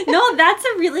 No, that's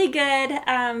a really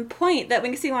good point that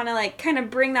makes me want to, like, kind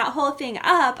of bring that whole thing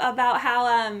up about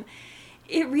how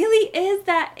it really is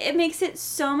that it makes it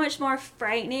so much more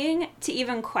frightening to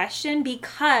even question,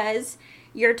 because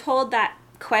you're told that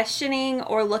questioning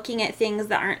or looking at things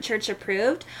that aren't church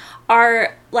approved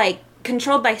are, like,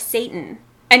 controlled by Satan.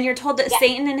 And you're told that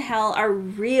Satan and hell are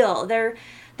real. They're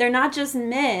not just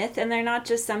myth, and they're not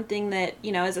just something that,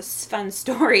 you know, is a fun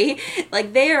story.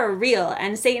 Like, they are real,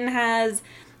 and Satan has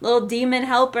little demon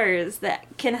helpers that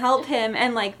can help him.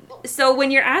 And, like, so when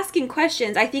you're asking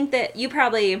questions, I think that you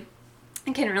probably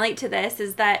can relate to this,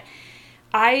 is that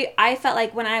I felt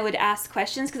like when I would ask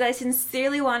questions, because I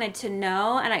sincerely wanted to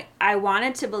know, and I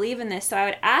wanted to believe in this, so I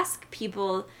would ask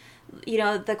people, you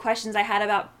know, the questions I had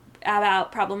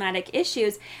about problematic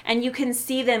issues, and you can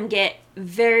see them get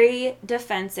very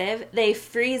defensive. They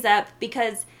freeze up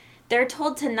because they're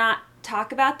told to not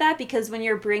talk about that, because when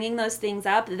you're bringing those things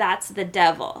up, that's the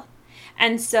devil.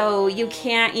 And so you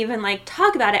can't even, like,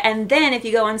 talk about it. And then if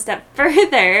you go one step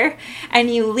further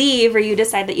and you leave, or you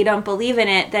decide that you don't believe in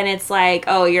it, then it's like,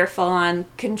 oh, you're full on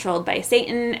controlled by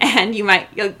Satan, and you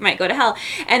might go to hell.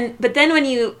 But then when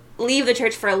you leave the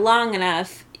church for long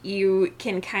enough, you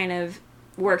can kind of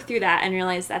work through that and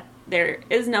realize that there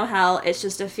is no hell. It's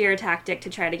just a fear tactic to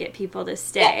try to get people to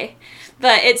stay. Yeah.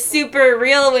 But it's super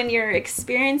real when you're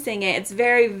experiencing it. It's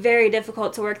very, very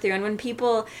difficult to work through. And when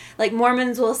people, like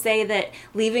Mormons, will say that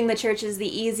leaving the church is the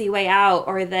easy way out,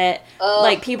 or that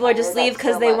like people are just leave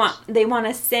because they want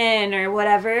to sin or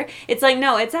whatever. It's like,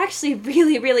 no, it's actually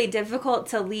really, really difficult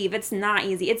to leave. It's not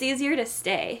easy. It's easier to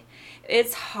stay.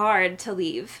 It's hard to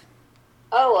leave.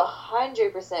 Oh,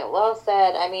 100%. Well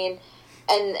said. I mean,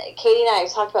 and Katie and I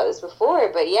have talked about this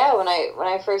before, but yeah, when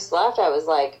I first left, I was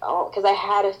like, oh, because I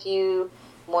had a few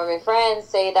Mormon friends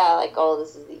say that, like, oh,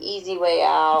 this is the easy way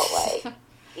out, like,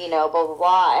 you know, blah, blah,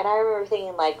 blah. And I remember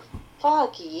thinking, like,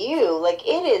 fuck you. Like,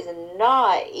 it is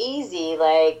not easy.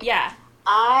 Like, yeah.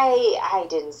 I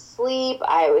didn't sleep.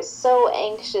 I was so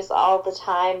anxious all the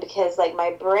time because, like,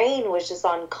 my brain was just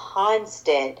on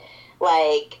constant,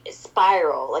 like,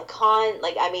 spiral.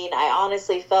 I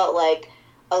honestly felt like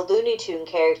a Looney Tune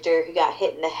character who got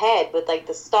hit in the head with like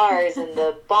the stars and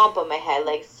the bump on my head,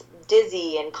 like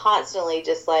dizzy and constantly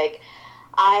just like,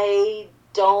 I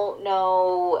don't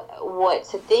know what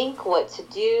to think, what to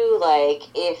do, like,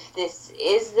 if this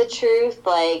is the truth,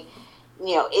 like,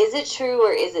 you know, is it true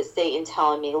or is it Satan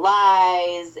telling me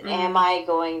lies? Am I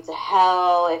going to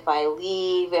hell if I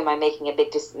leave? Am I making a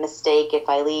big mistake if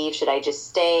I leave? Should I just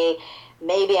stay?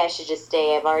 Maybe I should just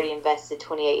stay. I've already invested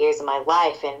 28 years of my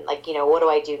life, and, like, you know, what do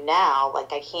I do now?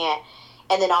 Like, I can't.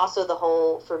 And then also the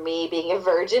whole, for me, being a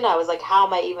virgin, I was like, how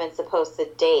am I even supposed to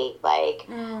date? Like,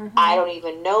 I don't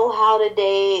even know how to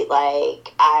date.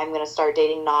 Like, I'm going to start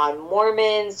dating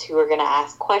non-Mormons who are going to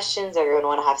ask questions. They're going to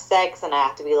want to have sex. And I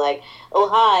have to be like, oh,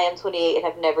 hi, I'm 28 and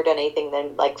have never done anything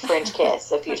than, like, French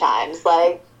kiss a few times.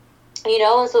 Like, you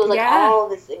know? And so it was, like, all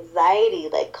this anxiety,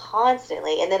 like,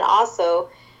 constantly. And then also,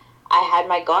 I had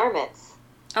my garments.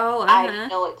 Oh, I didn't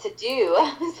know what to do.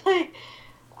 I was like,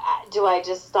 do I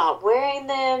just stop wearing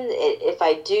them? If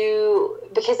I do,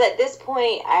 because at this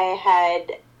point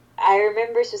I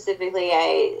remember specifically,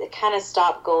 I kind of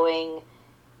stopped going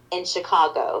in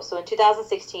Chicago. So in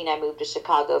 2016, I moved to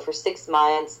Chicago for 6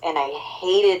 months, and I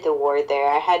hated the ward there.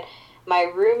 I had my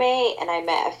roommate, and I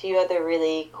met a few other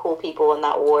really cool people in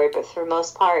that ward, but for the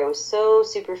most part, it was so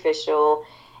superficial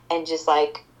and just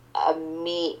like a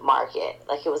meat market.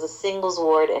 Like, it was a singles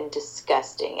ward and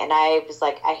disgusting. And I was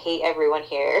like, I hate everyone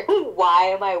here. Why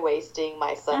am I wasting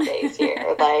my Sundays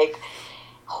here? Like,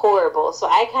 horrible. So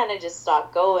I kind of just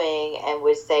stopped going and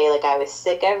would say, like, I was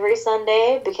sick every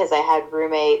Sunday because I had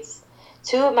roommates.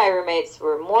 2 of my roommates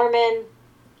were Mormon,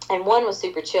 and one was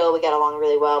super chill. We got along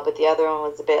really well, but the other one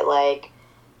was a bit like,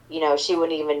 you know, she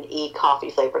wouldn't even eat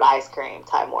coffee-flavored ice cream,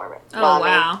 type Mormon. You know what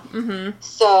I mean? Mm-hmm.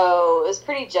 So it was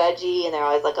pretty judgy, and they're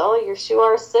always like, oh, you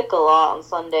are sick a lot on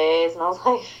Sundays. And I was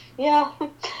like, yeah.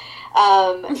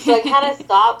 So I kind of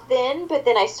stopped then, but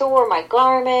then I still wore my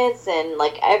garments and,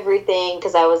 like, everything,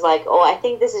 because I was like, oh, I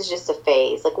think this is just a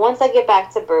phase. Like, once I get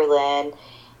back to Berlin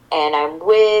and I'm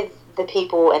with the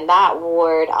people in that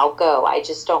ward, I'll go. I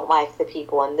just don't like the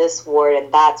people in this ward, and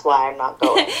that's why I'm not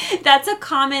going. That's a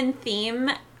common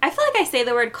theme. I feel like I say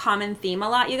the word common theme a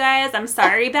lot, you guys. I'm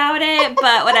sorry about it,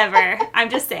 but whatever.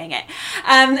 I'm just saying it.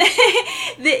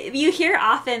 You hear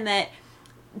often that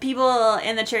people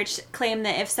in the church claim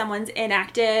that if someone's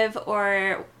inactive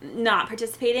or not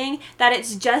participating, that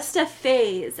it's just a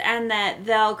phase and that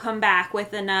they'll come back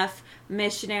with enough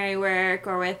missionary work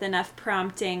or with enough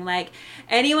prompting. Like,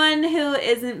 anyone who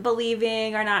isn't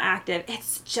believing or not active,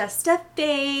 it's just a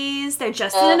phase. They're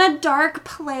just in a dark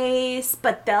place,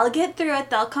 but they'll get through it.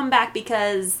 They'll come back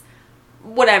because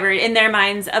whatever, in their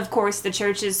minds, of course the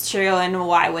church is true, and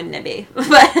why wouldn't it be?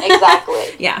 But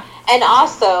exactly. Yeah. And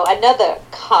also another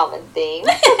common theme is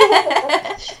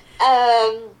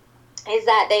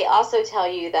that they also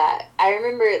tell you that, I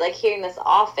remember, like, hearing this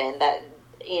often, that,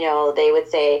 you know, they would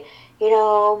say, you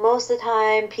know, most of the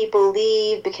time people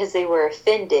leave because they were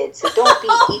offended, so don't be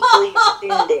equally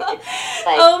offended.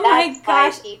 Like, oh my that's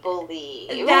gosh, why people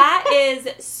leave. That is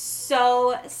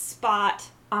so spot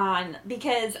on,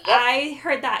 because I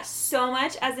heard that so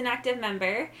much as an active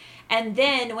member, and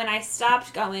then when I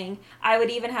stopped going, I would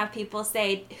even have people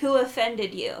say, who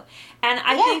offended you? And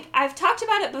I think I've talked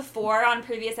about it before on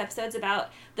previous episodes about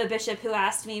the bishop who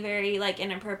asked me very, like,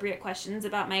 inappropriate questions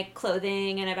about my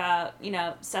clothing and about, you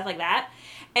know, stuff like that.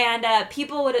 And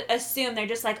people would assume, they're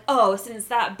just like, oh, since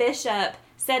that bishop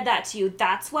said that to you,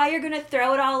 that's why you're going to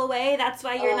throw it all away? That's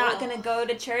why you're not going to go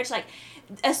to church? Like,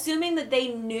 assuming that they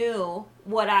knew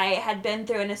what I had been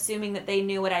through and assuming that they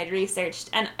knew what I'd researched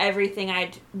and everything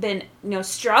I'd been, you know,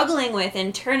 struggling with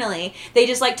internally, they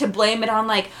just like to blame it on,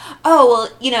 like, oh, well,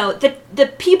 you know, the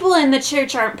people in the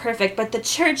church aren't perfect, but the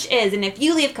church is, and if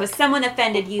you leave because someone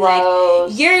offended you,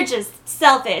 like, you're just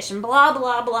selfish and blah,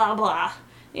 blah, blah, blah.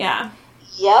 Yeah.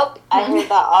 Yep, I heard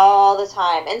that all the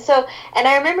time. And so, and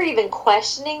I remember even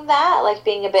questioning that, like,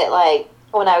 being a bit like,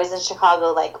 when I was in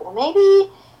Chicago, like, well, maybe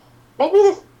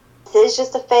this is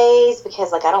just a phase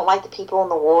because, like, I don't like the people in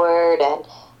the ward, and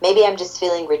maybe I'm just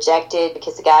feeling rejected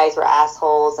because the guys were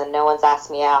assholes and no one's asked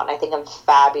me out, and I think I'm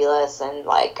fabulous and,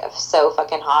 like, so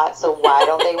fucking hot, so why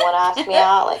don't they want to ask me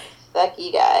out? Like, fuck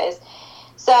you guys.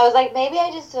 So I was like, maybe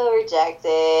I just feel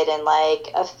rejected and,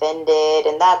 like, offended,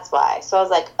 and that's why. So I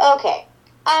was like, okay,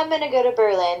 I'm going to go to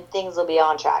Berlin. Things will be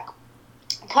on track.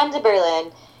 Come to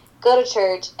Berlin, go to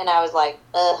church, and I was like,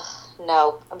 ugh,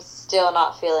 no, I'm still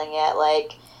not feeling it.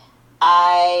 Like,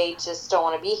 I just don't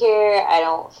want to be here. I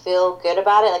don't feel good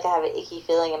about it. Like, I have an icky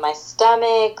feeling in my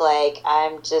stomach. Like,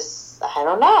 I'm just, I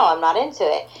don't know. I'm not into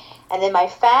it. And then my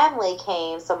family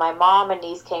came. So my mom and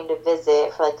niece came to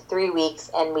visit for like 3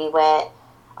 weeks. And we went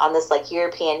on this like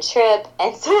European trip,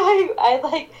 and so I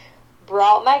like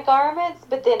brought my garments,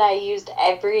 but then I used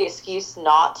every excuse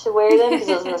not to wear them because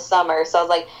it was in the summer. So I was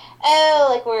like, oh,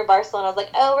 like when we were in Barcelona, I was like,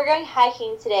 oh, we're going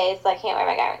hiking today, so I can't wear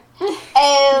my garments.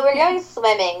 Oh, we're going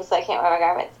swimming, so I can't wear my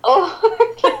garments.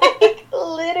 Oh, like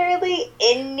literally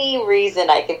any reason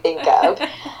I could think of,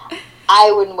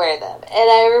 I wouldn't wear them.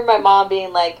 And I remember my mom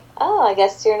being like, oh, I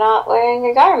guess you're not wearing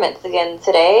your garments again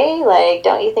today. Like,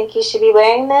 don't you think you should be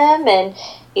wearing them? And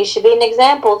you should be an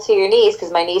example to your niece,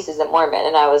 because my niece isn't Mormon.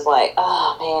 And I was like,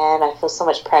 oh, man, I feel so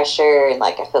much pressure, and,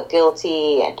 like, I feel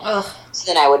guilty. And so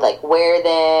then I would, like, wear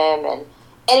them. And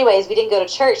anyways, we didn't go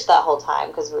to church that whole time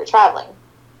because we were traveling.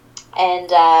 And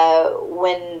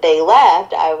when they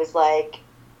left, I was like,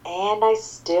 and I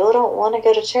still don't want to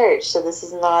go to church, so this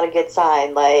is not a good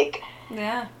sign. Like,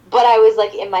 yeah. But I was,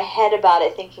 like, in my head about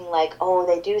it, thinking, like, oh,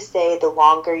 they do say the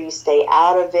longer you stay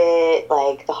out of it,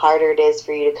 like, the harder it is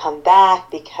for you to come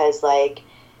back, because, like,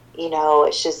 you know,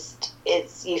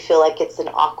 you feel like it's an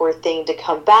awkward thing to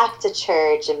come back to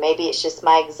church, and maybe it's just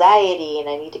my anxiety, and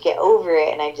I need to get over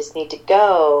it, and I just need to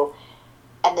go.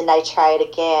 And then I tried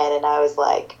again, and I was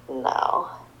like, no,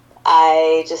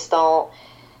 I just don't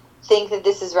think that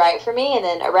this is right for me. And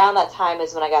then around that time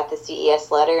is when I got the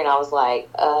CES letter, and I was like,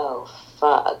 oh,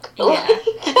 fuck. Yeah.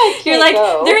 You're like,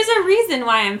 there's a reason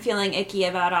why I'm feeling icky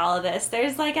about all of this.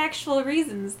 There's, like, actual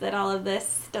reasons that all of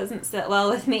this doesn't sit well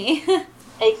with me.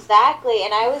 Exactly.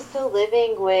 And I was still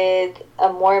living with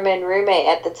a Mormon roommate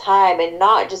at the time, and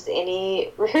not just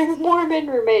any Mormon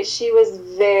roommate. She was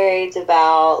very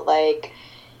devout, like,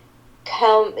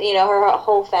 her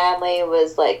whole family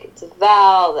was, like,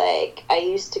 devout. Like, I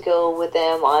used to go with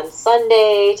them on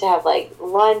Sunday to have, like,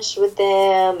 lunch with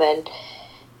them, and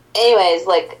anyways,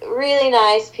 like, really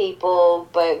nice people,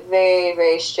 but very,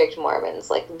 very strict Mormons,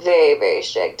 like, very, very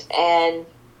strict. And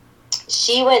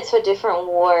she went to a different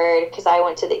ward, because I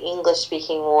went to the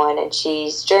English-speaking one, and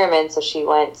she's German, so she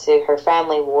went to her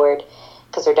family ward,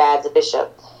 because her dad's a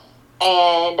bishop.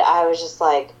 And I was just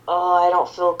like, oh, I don't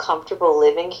feel comfortable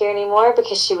living here anymore,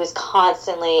 because she was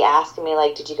constantly asking me,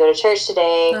 like, did you go to church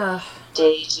today? Ugh.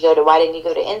 Why didn't you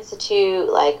go to Institute?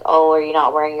 Like, oh, are you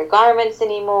not wearing your garments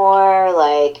anymore?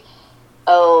 Like,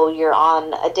 oh, you're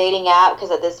on a dating app?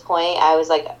 Because at this point, I was,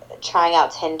 like, trying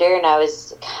out Tinder, and I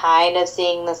was kind of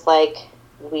seeing this, like,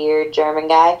 weird German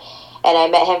guy. And I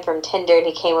met him from Tinder, and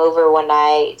he came over one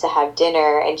night to have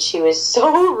dinner, and she was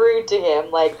so rude to him,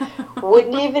 like,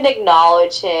 wouldn't even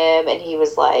acknowledge him. And he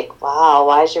was like, wow,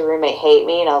 why does your roommate hate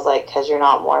me? And I was like, because you're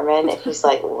not Mormon. And he's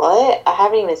like, what? I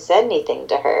haven't even said anything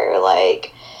to her.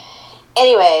 Like,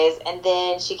 anyways, and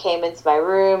then she came into my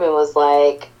room and was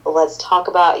like, let's talk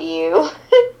about you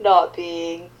not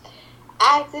being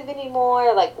active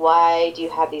anymore. Like, why do you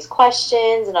have these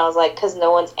questions? And I was like, because no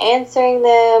one's answering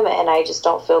them, and I just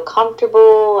don't feel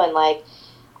comfortable, and, like,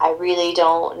 I really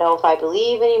don't know if I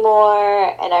believe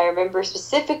anymore. And I remember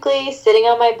specifically sitting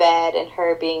on my bed and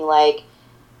her being like,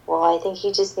 well, I think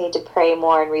you just need to pray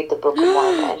more and read the Book of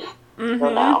Mormon.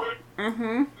 Mm-hmm. Mm-hmm.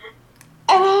 And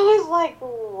I was like,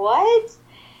 what?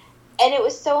 And it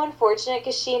was so unfortunate,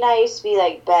 because she and I used to be,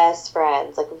 like, best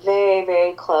friends, like, very,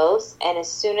 very close. And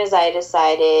as soon as I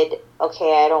decided,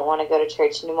 okay, I don't want to go to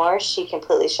church anymore, she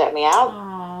completely shut me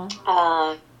out.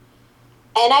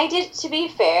 And I did, to be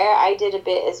fair, I did a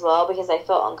bit as well, because I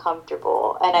felt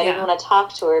uncomfortable. And I didn't want to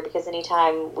talk to her, because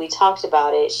anytime we talked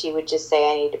about it, she would just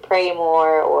say I need to pray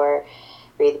more or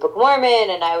read the Book of Mormon.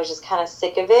 And I was just kind of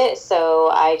sick of it. So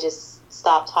I just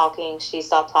stopped talking. She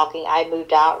stopped talking. I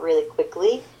moved out really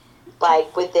quickly,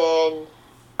 like within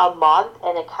a month,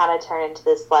 and it kind of turned into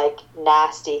this, like,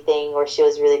 nasty thing where she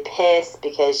was really pissed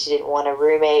because she didn't want a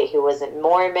roommate who wasn't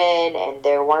Mormon, and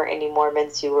there weren't any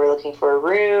Mormons who were looking for a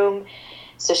room.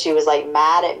 So she was, like,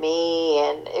 mad at me,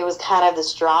 and it was kind of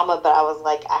this drama, but I was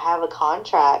like, I have a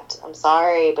contract. I'm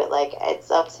sorry, but, like, it's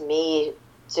up to me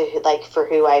to, like, for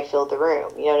who I fill the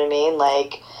room. You know what I mean?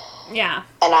 Like, yeah.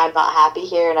 And I'm not happy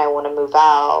here, and I want to move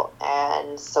out.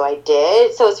 And so I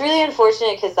did. So it's really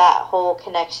unfortunate, because that whole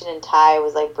connection and tie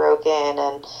was, like, broken.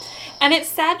 And it's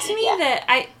sad to me that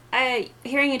I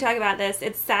hearing you talk about this,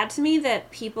 it's sad to me that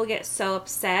people get so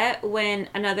upset when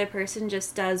another person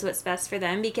just does what's best for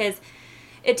them, because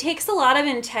it takes a lot of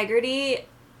integrity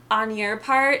on your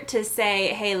part to say,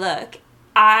 hey, look,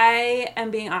 I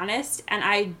am being honest, and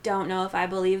I don't know if I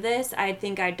believe this. I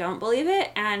think I don't believe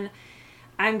it, and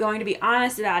I'm going to be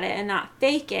honest about it and not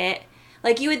fake it.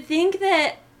 Like, you would think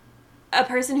that a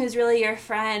person who's really your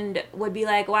friend would be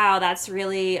like, wow, that's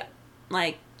really,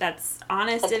 like, that's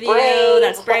honest of you.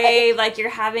 That's brave. Like,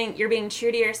 you're being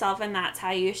true to yourself, and that's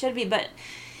how you should be. But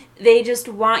they just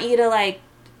want you to, like,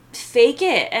 fake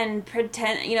it and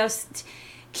pretend,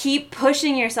 keep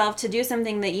pushing yourself to do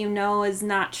something that you know is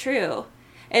not true.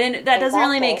 And that doesn't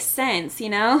really make sense,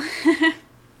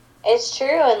 It's true,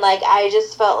 and like I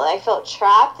felt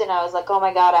trapped, and I was like, oh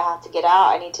my God, I have to get out.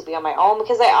 I need to be on my own,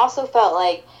 because I also felt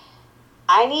like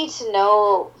I need to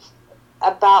know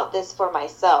about this for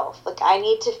myself. Like I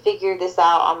need to figure this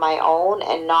out on my own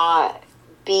and not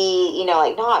be,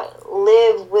 not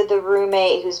live with a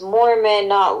roommate who's Mormon,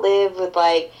 not live with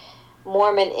like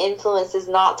Mormon influences,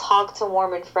 not talk to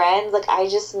Mormon friends. Like I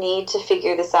just need to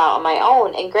figure this out on my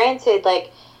own. And granted,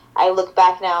 like I look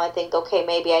back now and think, okay,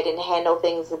 maybe I didn't handle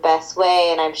things the best way,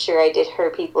 and I'm sure I did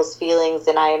hurt people's feelings,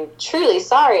 and I am truly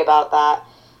sorry about that.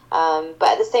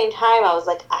 But at the same time, I was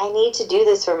like, I need to do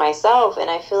this for myself, and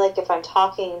I feel like if I'm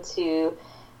talking to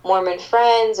Mormon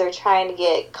friends or trying to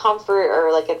get comfort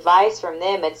or like advice from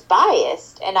them, it's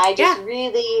biased, and I just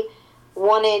really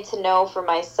wanted to know for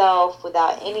myself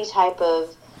without any type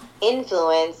of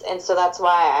influence, and so that's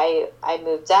why I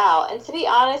moved out. And to be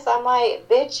honest, I'm like,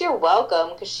 bitch, you're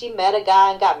welcome, because she met a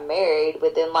guy and got married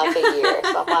within like a year.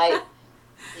 So I'm like,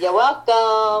 you're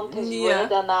welcome, because you would have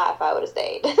done that if I would have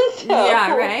stayed.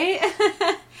 Yeah,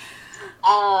 right.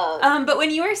 But when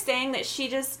you were saying that she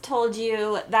just told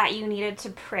you that you needed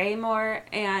to pray more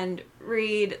and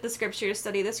read the scriptures,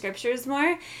 study the scriptures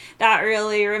more, that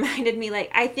really reminded me,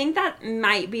 like, I think that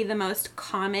might be the most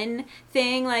common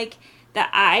thing, like, that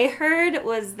I heard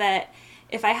was that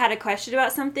if I had a question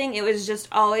about something, it was just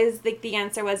always, like, the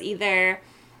answer was either,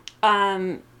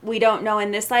 we don't know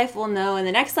in this life, we'll know in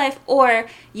the next life, or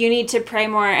you need to pray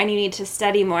more and you need to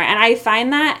study more. And I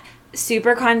find that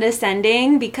super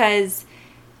condescending, because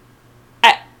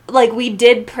we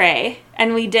did pray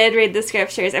and we did read the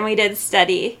scriptures and we did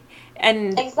study,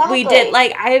 and we did,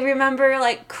 like, I remember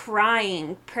like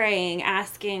crying, praying,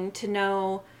 asking to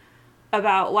know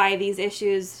about why these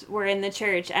issues were in the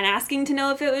church and asking to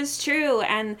know if it was true,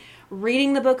 and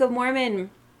reading the Book of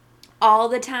Mormon all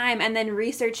the time, and then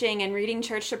researching and reading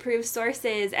church approved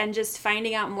sources and just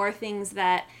finding out more things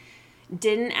that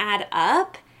didn't add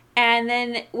up. And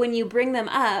then when you bring them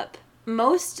up,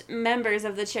 most members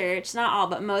of the church, not all,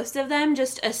 but most of them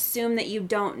just assume that you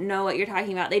don't know what you're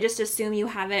talking about. They just assume you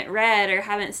haven't read or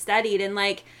haven't studied, and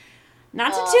like,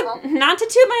 not to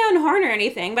toot my own horn or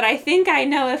anything, but I think I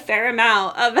know a fair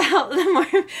amount about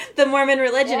the Mormon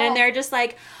religion, and they're just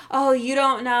like, oh, you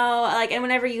don't know, like, and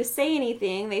whenever you say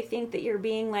anything, they think that you're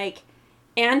being like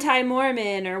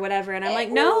anti-Mormon or whatever, and I'm like,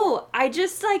 no, I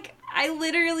just like, I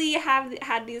literally have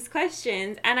had these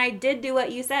questions, and I did do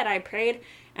what you said. I prayed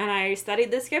and I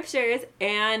studied the scriptures,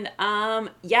 and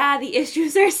the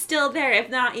issues are still there, if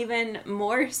not even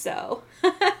more so.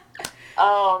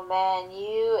 Oh man,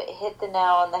 you hit the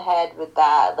nail on the head with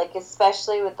that. Like,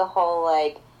 especially with the whole,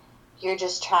 like, you're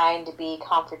just trying to be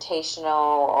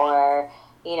confrontational, or,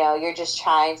 you're just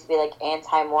trying to be like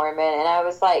anti-Mormon. And I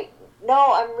was like,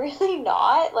 no, I'm really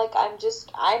not. Like, I'm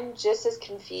just as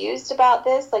confused about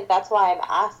this. Like, that's why I'm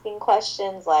asking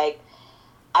questions. Like,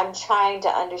 I'm trying to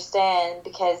understand,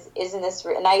 because isn't this,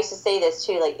 and I used to say this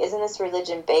too, like, isn't this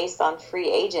religion based on free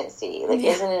agency? Like,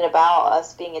 isn't it about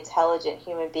us being intelligent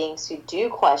human beings who do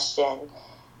question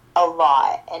a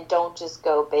lot and don't just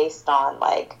go based on,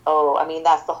 like, oh, I mean,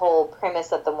 that's the whole premise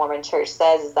that the Mormon church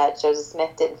says, is that Joseph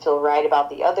Smith didn't feel right about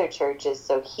the other churches,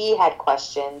 so he had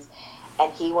questions,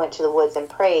 and he went to the woods and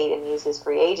prayed and used his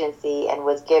free agency and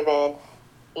was given,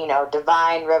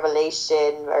 divine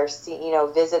revelation or,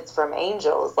 visits from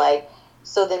angels. Like,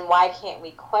 so then why can't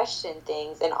we question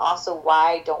things? And also,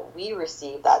 why don't we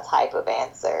receive that type of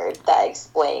answer that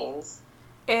explains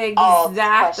all the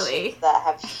questions that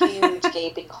have huge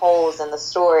gaping holes in the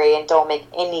story and don't make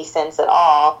any sense at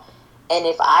all? And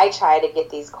if I try to get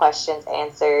these questions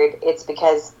answered, it's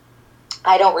because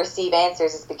I don't receive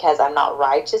answers. It's because I'm not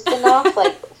righteous enough.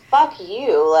 Like, fuck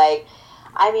you. Like,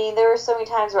 I mean, there were so many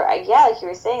times where, like you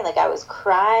were saying, like, I was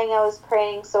crying, I was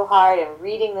praying so hard and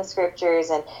reading the scriptures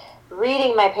and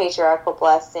reading my patriarchal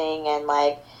blessing and,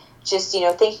 like, just,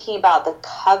 thinking about the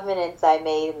covenants I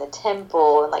made in the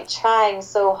temple and, like, trying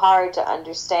so hard to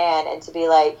understand and to be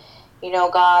like,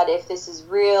 God, if this is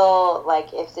real,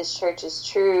 like, if this church is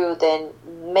true, then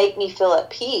make me feel at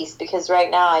peace, because right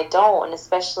now I don't. And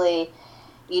especially,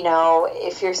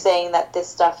 if you're saying that this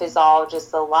stuff is all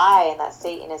just a lie and that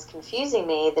Satan is confusing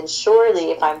me, then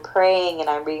surely if I'm praying and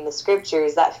I'm reading the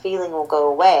scriptures, that feeling will go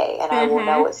away and I will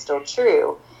know it's still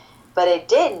true. But it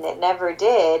didn't. It never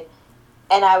did.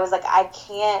 And I was like, I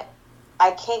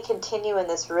can't continue in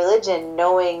this religion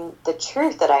knowing the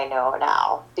truth that I know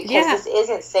now, because this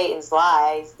isn't Satan's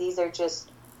lies. These are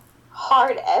just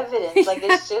hard evidence. Like,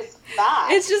 it's just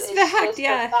fact. It's just fact.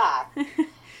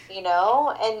 you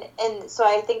know? And so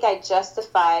I think I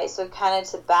justify, so kind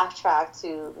of to backtrack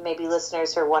to maybe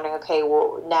listeners who are wondering, okay,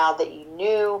 well, now that you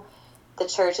knew the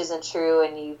church isn't true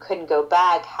and you couldn't go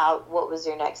back, what was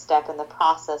your next step in the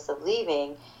process of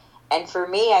leaving? And for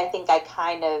me, I think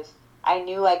I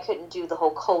knew I couldn't do the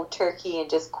whole cold turkey and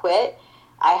just quit.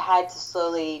 I had to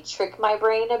slowly trick my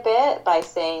brain a bit by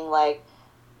saying, like,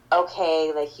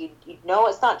 okay, like, you know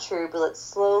it's not true, but let's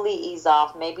slowly ease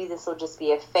off. Maybe this will just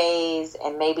be a phase,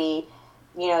 and maybe,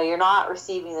 you know, you're not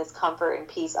receiving this comfort and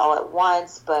peace all at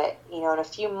once, but, you know, in a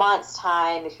few months'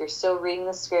 time, if you're still reading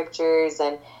the scriptures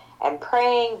and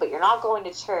praying, but you're not going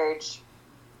to church,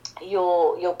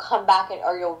 you'll come back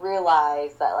or you'll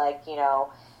realize that, like, you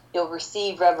know, you'll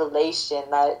receive revelation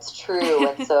that it's true.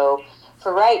 And so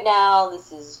for right now,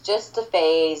 this is just a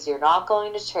phase. You're not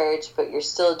going to church, but you're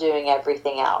still doing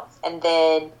everything else. And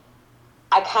then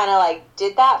I kind of like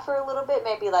did that for a little bit,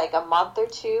 maybe like a month or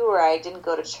two, where I didn't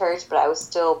go to church, but I was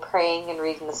still praying and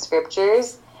reading the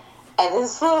scriptures. And then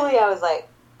slowly I was like,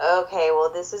 okay,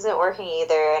 well, this isn't working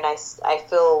either, and I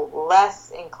feel less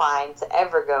inclined to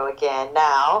ever go again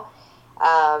now,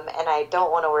 and I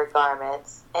don't want to wear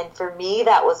garments. And for me,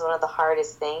 that was one of the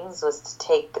hardest things, was to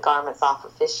take the garments off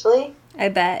officially. I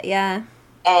bet, yeah.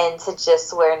 And to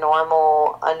just wear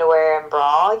normal underwear and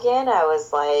bra again. I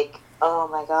was like, oh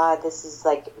my God, this is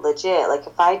like legit. Like,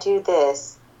 if I do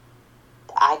this,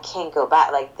 I can't go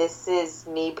back. Like, this is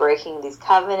me breaking these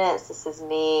covenants. This is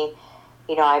me,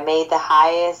 you know, I made the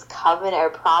highest covenant or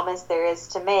promise there is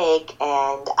to make,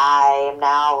 and I am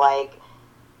now, like,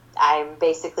 I'm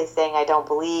basically saying I don't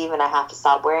believe and I have to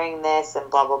stop wearing this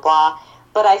and blah, blah, blah.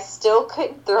 But I still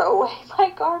couldn't throw away my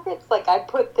garments. Like, I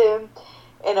put them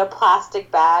in a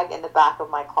plastic bag in the back of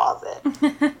my closet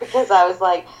because I was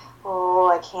like, oh,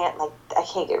 I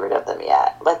can't get rid of them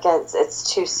yet. Like,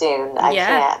 it's too soon. I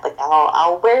can't. Like,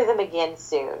 I'll wear them again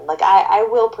soon. Like, I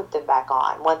will put them back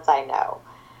on once I know.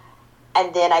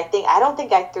 And then I don't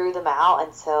think I threw them out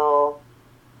until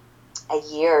a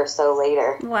year or so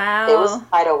later. Wow. It was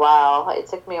quite a while. It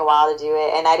took me a while to do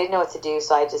it, and I didn't know what to do,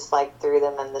 so I just, like, threw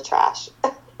them in the trash.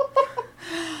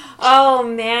 Oh,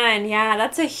 man, yeah,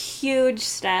 that's a huge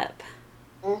step.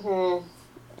 Mm-hmm.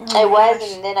 Oh, it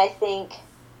was, and then I think,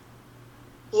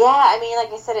 yeah, I mean,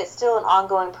 like I said, it's still an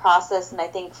ongoing process, and I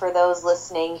think for those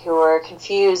listening who are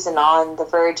confused and on the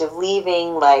verge of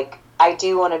leaving, like, I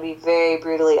do want to be very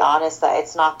brutally honest that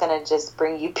it's not going to just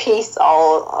bring you peace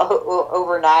all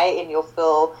overnight and you'll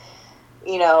feel,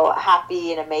 you know,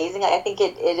 happy and amazing. I think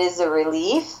it is a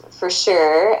relief for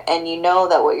sure, and you know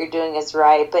that what you're doing is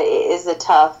right, but it is a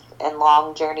tough and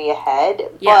long journey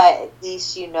ahead. Yeah. But at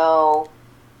least you know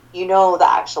the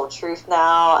actual truth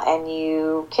now, and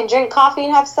you can drink coffee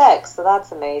and have sex, so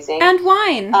that's amazing. And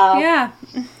wine, yeah.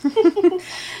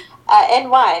 And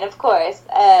wine, of course.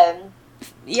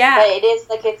 Yeah. But it is,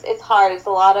 like, it's hard. It's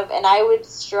a lot of, and I would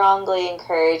strongly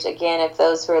encourage, again, if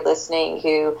those who are listening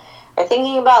who are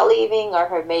thinking about leaving or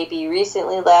have maybe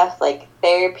recently left, like,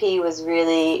 therapy was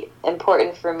really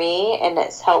important for me, and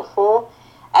it's helpful,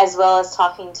 as well as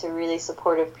talking to really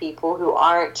supportive people who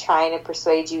aren't trying to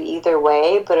persuade you either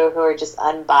way, but who are just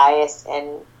unbiased and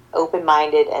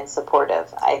open-minded and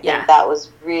supportive. I think that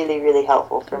was really, really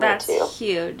helpful for me, too. That's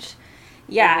huge.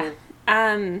 Yeah.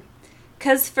 Mm-hmm.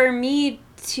 'Cause for me,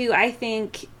 too, I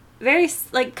think very,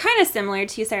 like, kind of similar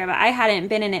to you, Sarah, but I hadn't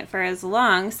been in it for as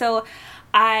long. So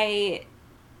I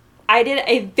did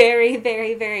a very,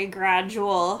 very, very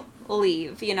gradual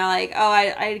leave, you know, like, oh,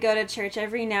 I'd go to church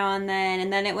every now and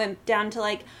then it went down to,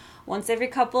 like, once every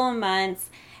couple of months,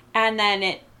 and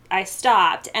then I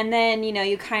stopped, and then, you know,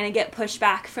 you kind of get pushed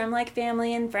back from, like,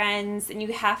 family and friends, and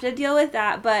you have to deal with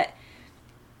that, but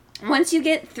once you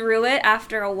get through it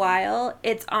after a while,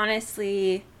 it's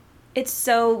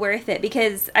so worth it,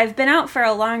 because I've been out for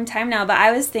a long time now, but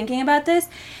I was thinking about this,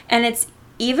 and it's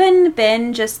even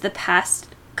been just the past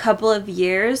couple of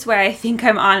years where I think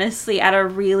I'm honestly at a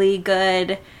really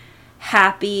good,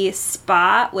 happy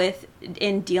spot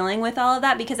in dealing with all of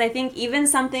that, because I think even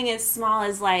something as small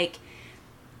as, like,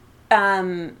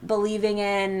 believing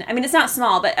in, I mean, it's not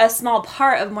small, but a small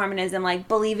part of Mormonism, like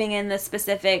believing in the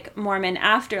specific Mormon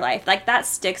afterlife, like, that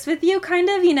sticks with you, kind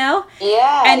of, you know?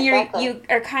 Yeah, and exactly. you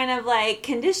are kind of, like,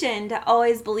 conditioned to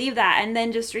always believe that. And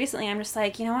then just recently, I'm just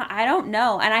like, you know what? I don't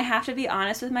know. And I have to be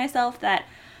honest with myself that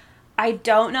I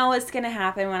don't know what's going to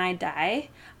happen when I die.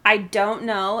 I don't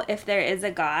know if there is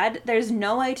a God. There's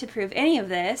no way to prove any of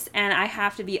this. And I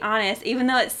have to be honest, even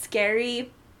though it's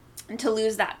scary to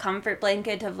lose that comfort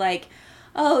blanket of, like,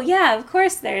 oh yeah, of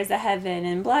course there's a heaven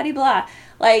and blah de blah.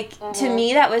 Like, to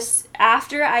me, that was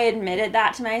after I admitted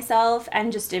that to myself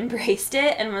and just embraced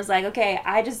it and was like, okay,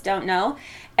 I just don't know.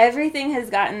 Everything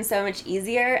has gotten so much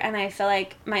easier, and I feel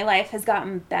like my life has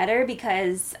gotten better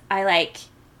because I like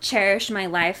cherish my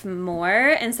life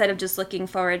more instead of just looking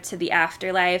forward to the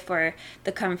afterlife or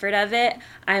the comfort of it.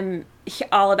 I'm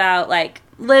all about like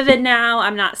living now.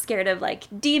 I'm not scared of like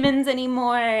demons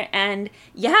anymore. And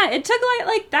yeah, it took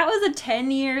like that was a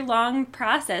 10-year long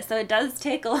process, so it does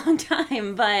take a long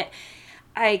time, but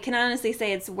I can honestly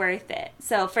say it's worth it.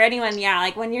 So for anyone, yeah,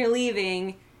 like when you're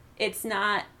leaving, it's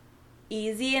not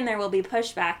easy and there will be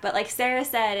pushback, but like Sarah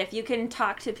said, if you can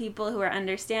talk to people who are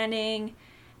understanding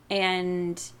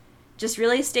and just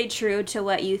really stay true to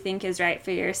what you think is right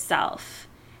for yourself,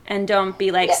 and don't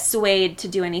be like swayed to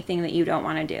do anything that you don't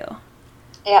want to do.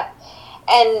 Yeah,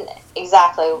 and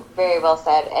exactly, very well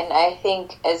said. And I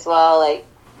think as well, like,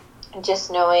 just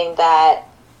knowing that,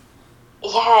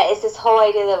 yeah, it's this whole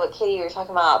idea that what Katie, you were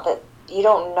talking about, that you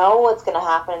don't know what's going to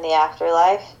happen in the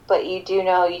afterlife, but you do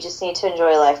know you just need to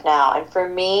enjoy life now. And for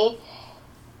me,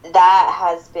 that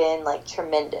has been like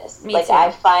tremendous. Me like too.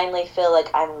 I finally feel like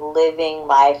I'm living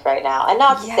life right now, and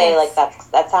not to say like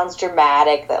that sounds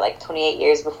dramatic, that like 28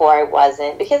 years before I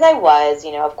wasn't, because I was,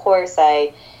 you know, of course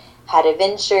I had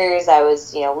adventures, I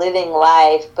was, you know, living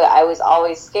life, but I was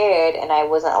always scared and I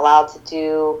wasn't allowed to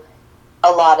do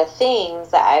a lot of things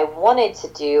that I wanted to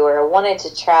do or wanted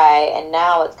to try. And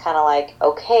now it's kind of like,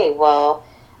 okay, well,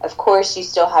 of course you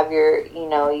still have your, you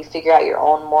know, you figure out your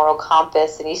own moral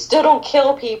compass and you still don't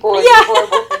kill people or do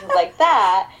horrible things like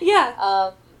that.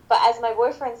 Yeah. But as my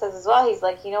boyfriend says as well, he's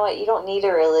like, you know what, you don't need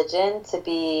a religion to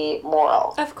be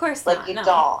moral. Of course like, not. you no.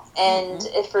 don't.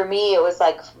 And for me, it was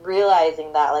like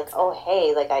realizing that, like, oh,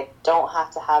 hey, like, I don't have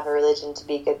to have a religion to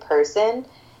be a good person.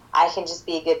 I can just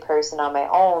be a good person on my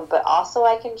own, but also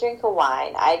I can drink a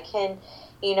wine. I can,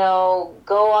 you know,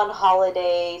 go on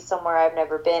holiday somewhere I've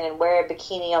never been and wear a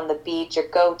bikini on the beach, or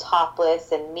go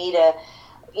topless and meet a,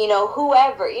 you know,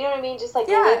 whoever, you know what I mean? Just like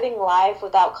living life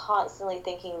without constantly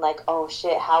thinking like, oh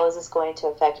shit, how is this going to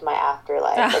affect my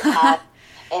afterlife? Like, how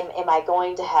am I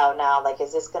going to hell now? Like,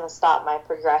 is this going to stop my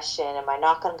progression? Am I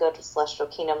not going to go to Celestial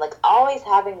Kingdom? Like, always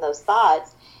having those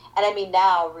thoughts. And I mean,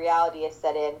 now reality has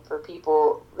set in for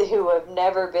people who have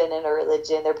never been in a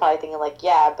religion. They're probably thinking like,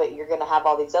 yeah, but you're going to have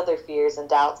all these other fears and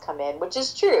doubts come in, which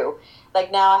is true.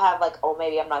 Like, now I have like, oh,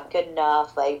 maybe I'm not good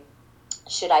enough. Like,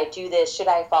 should I do this? Should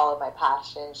I follow my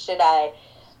passion? Should I,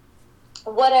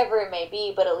 whatever it may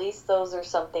be, but at least those are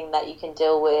something that you can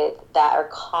deal with that are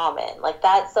common. Like,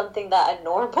 that's something that a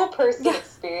normal person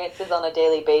experiences on a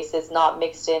daily basis, not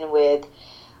mixed in with,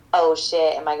 oh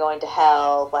shit, am I going to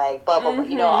hell? Like, blah, blah, blah.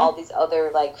 You know, all these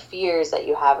other, like, fears that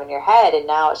you have in your head. And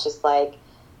now it's just like,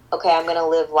 okay, I'm going to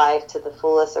live life to the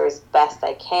fullest or as best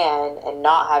I can and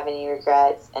not have any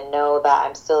regrets and know that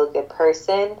I'm still a good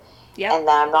person. Yep. And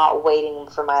that I'm not waiting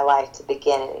for my life to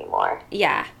begin anymore.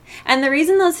 Yeah. And the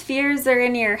reason those fears are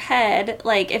in your head,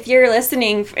 like, if you're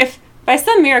listening, if by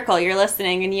some miracle you're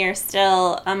listening and you're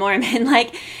still a Mormon,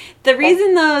 like, the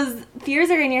reason those fears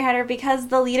are in your head are because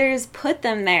the leaders put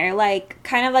them there. Like,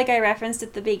 kind of like I referenced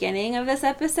at the beginning of this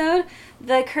episode,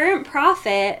 the current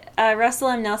prophet, Russell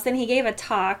M. Nelson, he gave a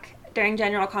talk during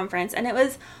General Conference, and it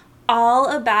was all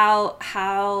about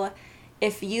how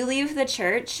if you leave the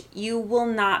church, you will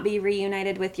not be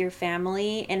reunited with your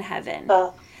family in heaven.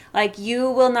 Like, you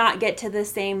will not get to the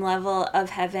same level of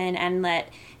heaven, and that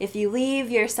if you leave,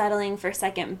 you're settling for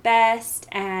second best.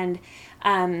 And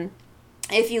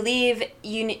if you leave,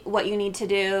 what you need to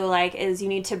do, like, is you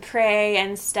need to pray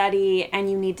and study, and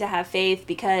you need to have faith,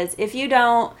 because if you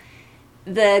don't,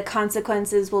 the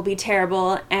consequences will be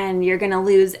terrible and you're going to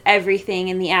lose everything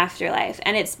in the afterlife.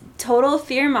 And it's total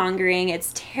fear-mongering.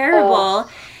 It's terrible.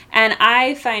 And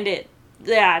I find it,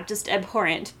 just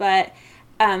abhorrent. But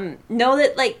know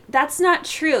that, like, that's not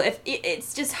true. If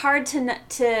it's just hard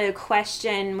to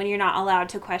question when you're not allowed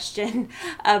to question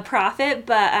a prophet.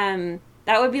 But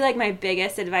that would be, like, my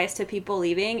biggest advice to people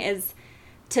leaving, is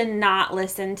to not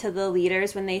listen to the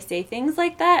leaders when they say things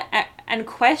like that, and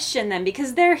question them,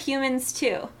 because they're humans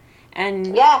too.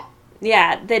 And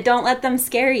they don't let them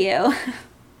scare you.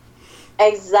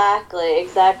 Exactly.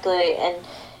 And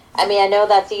I mean, I know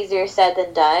that's easier said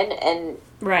than done, and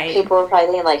people are probably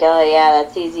thinking like, oh yeah,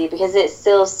 that's easy, because it's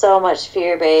still so much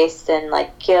fear-based and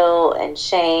like guilt and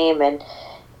shame and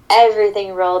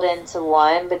everything rolled into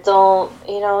one. But don't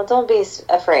be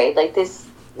afraid. Like, this,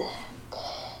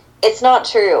 it's not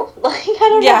true. Like, I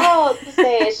don't know how else to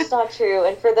say it. It's just not true.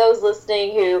 And for those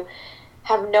listening who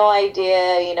have no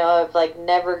idea, I've like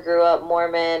never grew up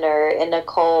Mormon or in a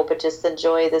cult, but just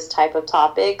enjoy this type of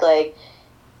topic. Like,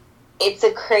 it's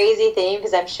a crazy thing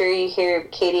because I'm sure you hear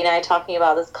Katie and I talking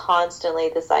about this constantly,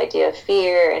 this idea of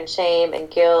fear and shame and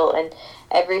guilt and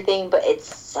everything, but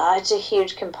it's such a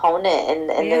huge component in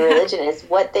the religion. It's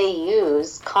what they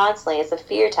use constantly. It's a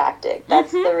fear tactic.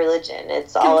 That's the religion.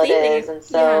 It's all it is. And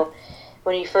so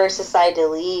when you first decide to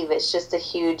leave, it's just a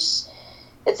huge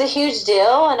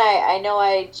deal. And I know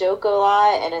I joke a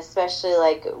lot, and especially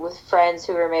like with friends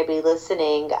who were maybe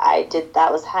listening, that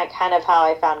was kind of how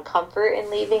I found comfort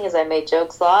in leaving, is I made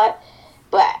jokes a lot,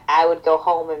 but I would go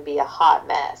home and be a hot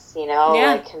mess,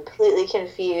 like completely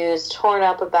confused, torn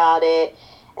up about it,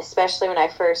 especially when I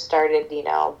first started,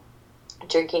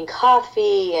 drinking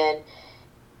coffee and,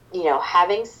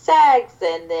 having sex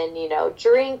and then,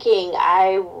 drinking.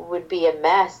 I would be a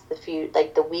mess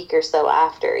the week or so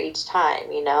after each time,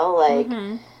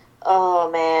 oh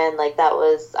man, like that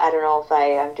was, I don't know if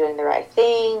I'm doing the right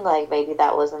thing, like maybe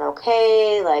that wasn't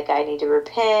okay, like I need to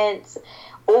repent.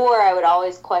 Or I would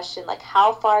always question, like,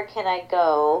 how far can I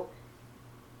go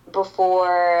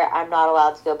before I'm not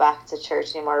allowed to go back to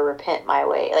church anymore, repent my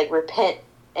way, like repent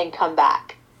and come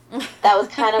back. That was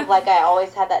kind of like, I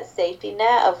always had that safety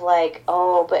net of like,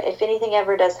 oh, but if anything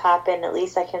ever does happen, at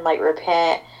least I can like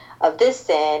repent of this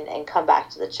sin and come back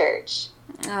to the church.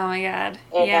 Oh my God.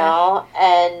 You know?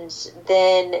 And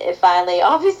then it finally,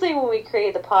 obviously when we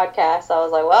created the podcast, I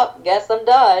was like, well, guess I'm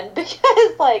done,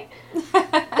 because like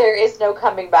there is no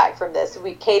coming back from this.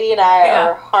 Katie and I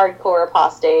are hardcore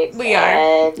apostates. We are.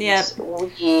 And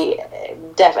we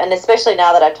and especially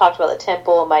now that I've talked about the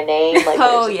temple and my name, like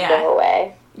there's no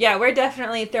way. Yeah, we're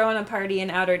definitely throwing a party in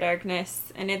outer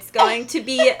darkness, and it's going to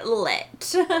be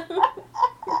lit.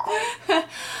 But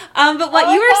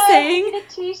what you were saying... I need a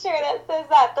t-shirt that says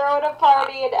that, throwing a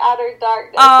party in outer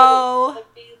darkness. Oh. It's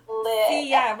be lit. See,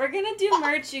 yeah, we're going to do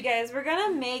merch, you guys. We're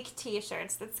going to make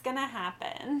t-shirts. That's going to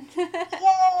happen.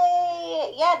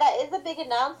 Yay! Yeah, that is a big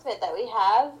announcement that we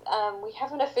have. We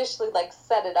haven't officially,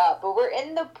 set it up, but we're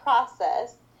in the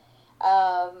process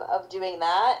of doing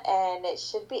that, and it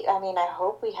should be, I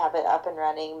hope we have it up and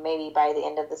running maybe by the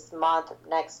end of this month,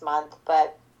 next month,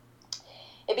 but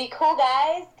it'd be cool,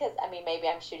 guys, because, maybe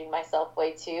I'm shooting myself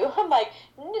way too. I'm like,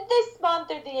 this month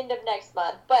or the end of next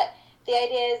month, but the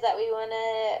idea is that we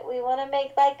want to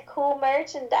make, cool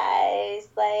merchandise,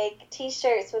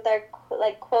 t-shirts with our,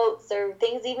 quotes or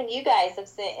things even you guys have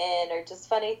sent in, or just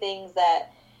funny things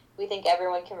that we think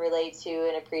everyone can relate to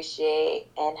and appreciate,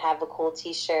 and have a cool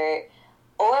t-shirt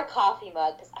or a coffee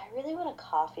mug, because I really want a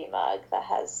coffee mug that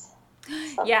has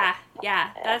something. Yeah,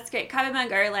 that's great. Coffee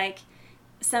mug, or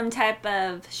some type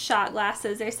of shot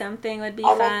glasses or something would be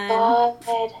fun. Oh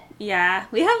my God. Yeah,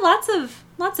 we have lots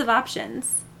of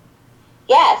options.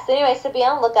 Yeah, so anyway, so be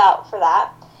on the lookout for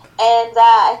that. And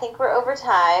I think we're over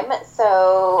time,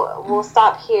 so we'll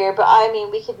stop here. But,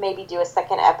 we could maybe do a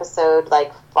second episode,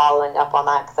 following up on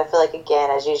that, because I feel like, again,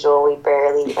 as usual, we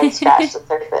barely even scratched the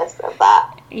surface of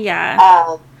that.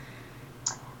 Yeah.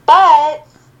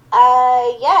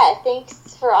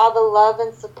 Thanks for all the love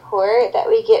and support that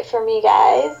we get from you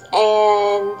guys.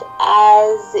 And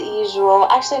as usual,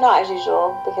 actually not as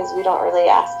usual, because we don't really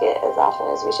ask it as often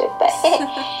as we should, but...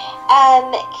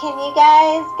 can you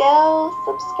guys go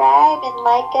subscribe and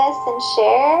like us and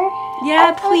share?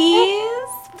 Yeah,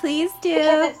 please do.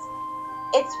 Because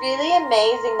it's really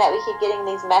amazing that we keep getting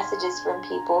these messages from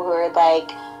people who are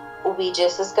like, we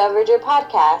just discovered your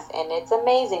podcast and it's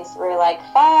amazing. So we're like,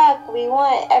 fuck, we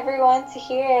want everyone to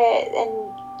hear it and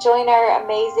join our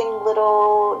amazing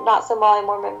little Not So Molly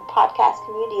Mormon podcast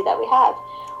community that we have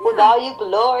with all you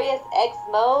glorious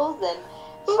ex-mos and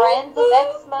friends of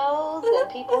ex-mos and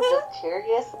people just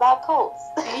curious about cults.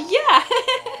 Yeah.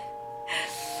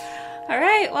 All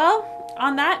right, well,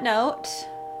 on that note,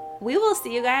 we will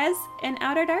see you guys in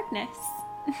outer darkness.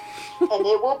 And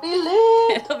it will be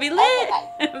lit. It'll be lit.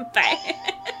 Okay, bye.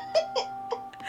 Bye.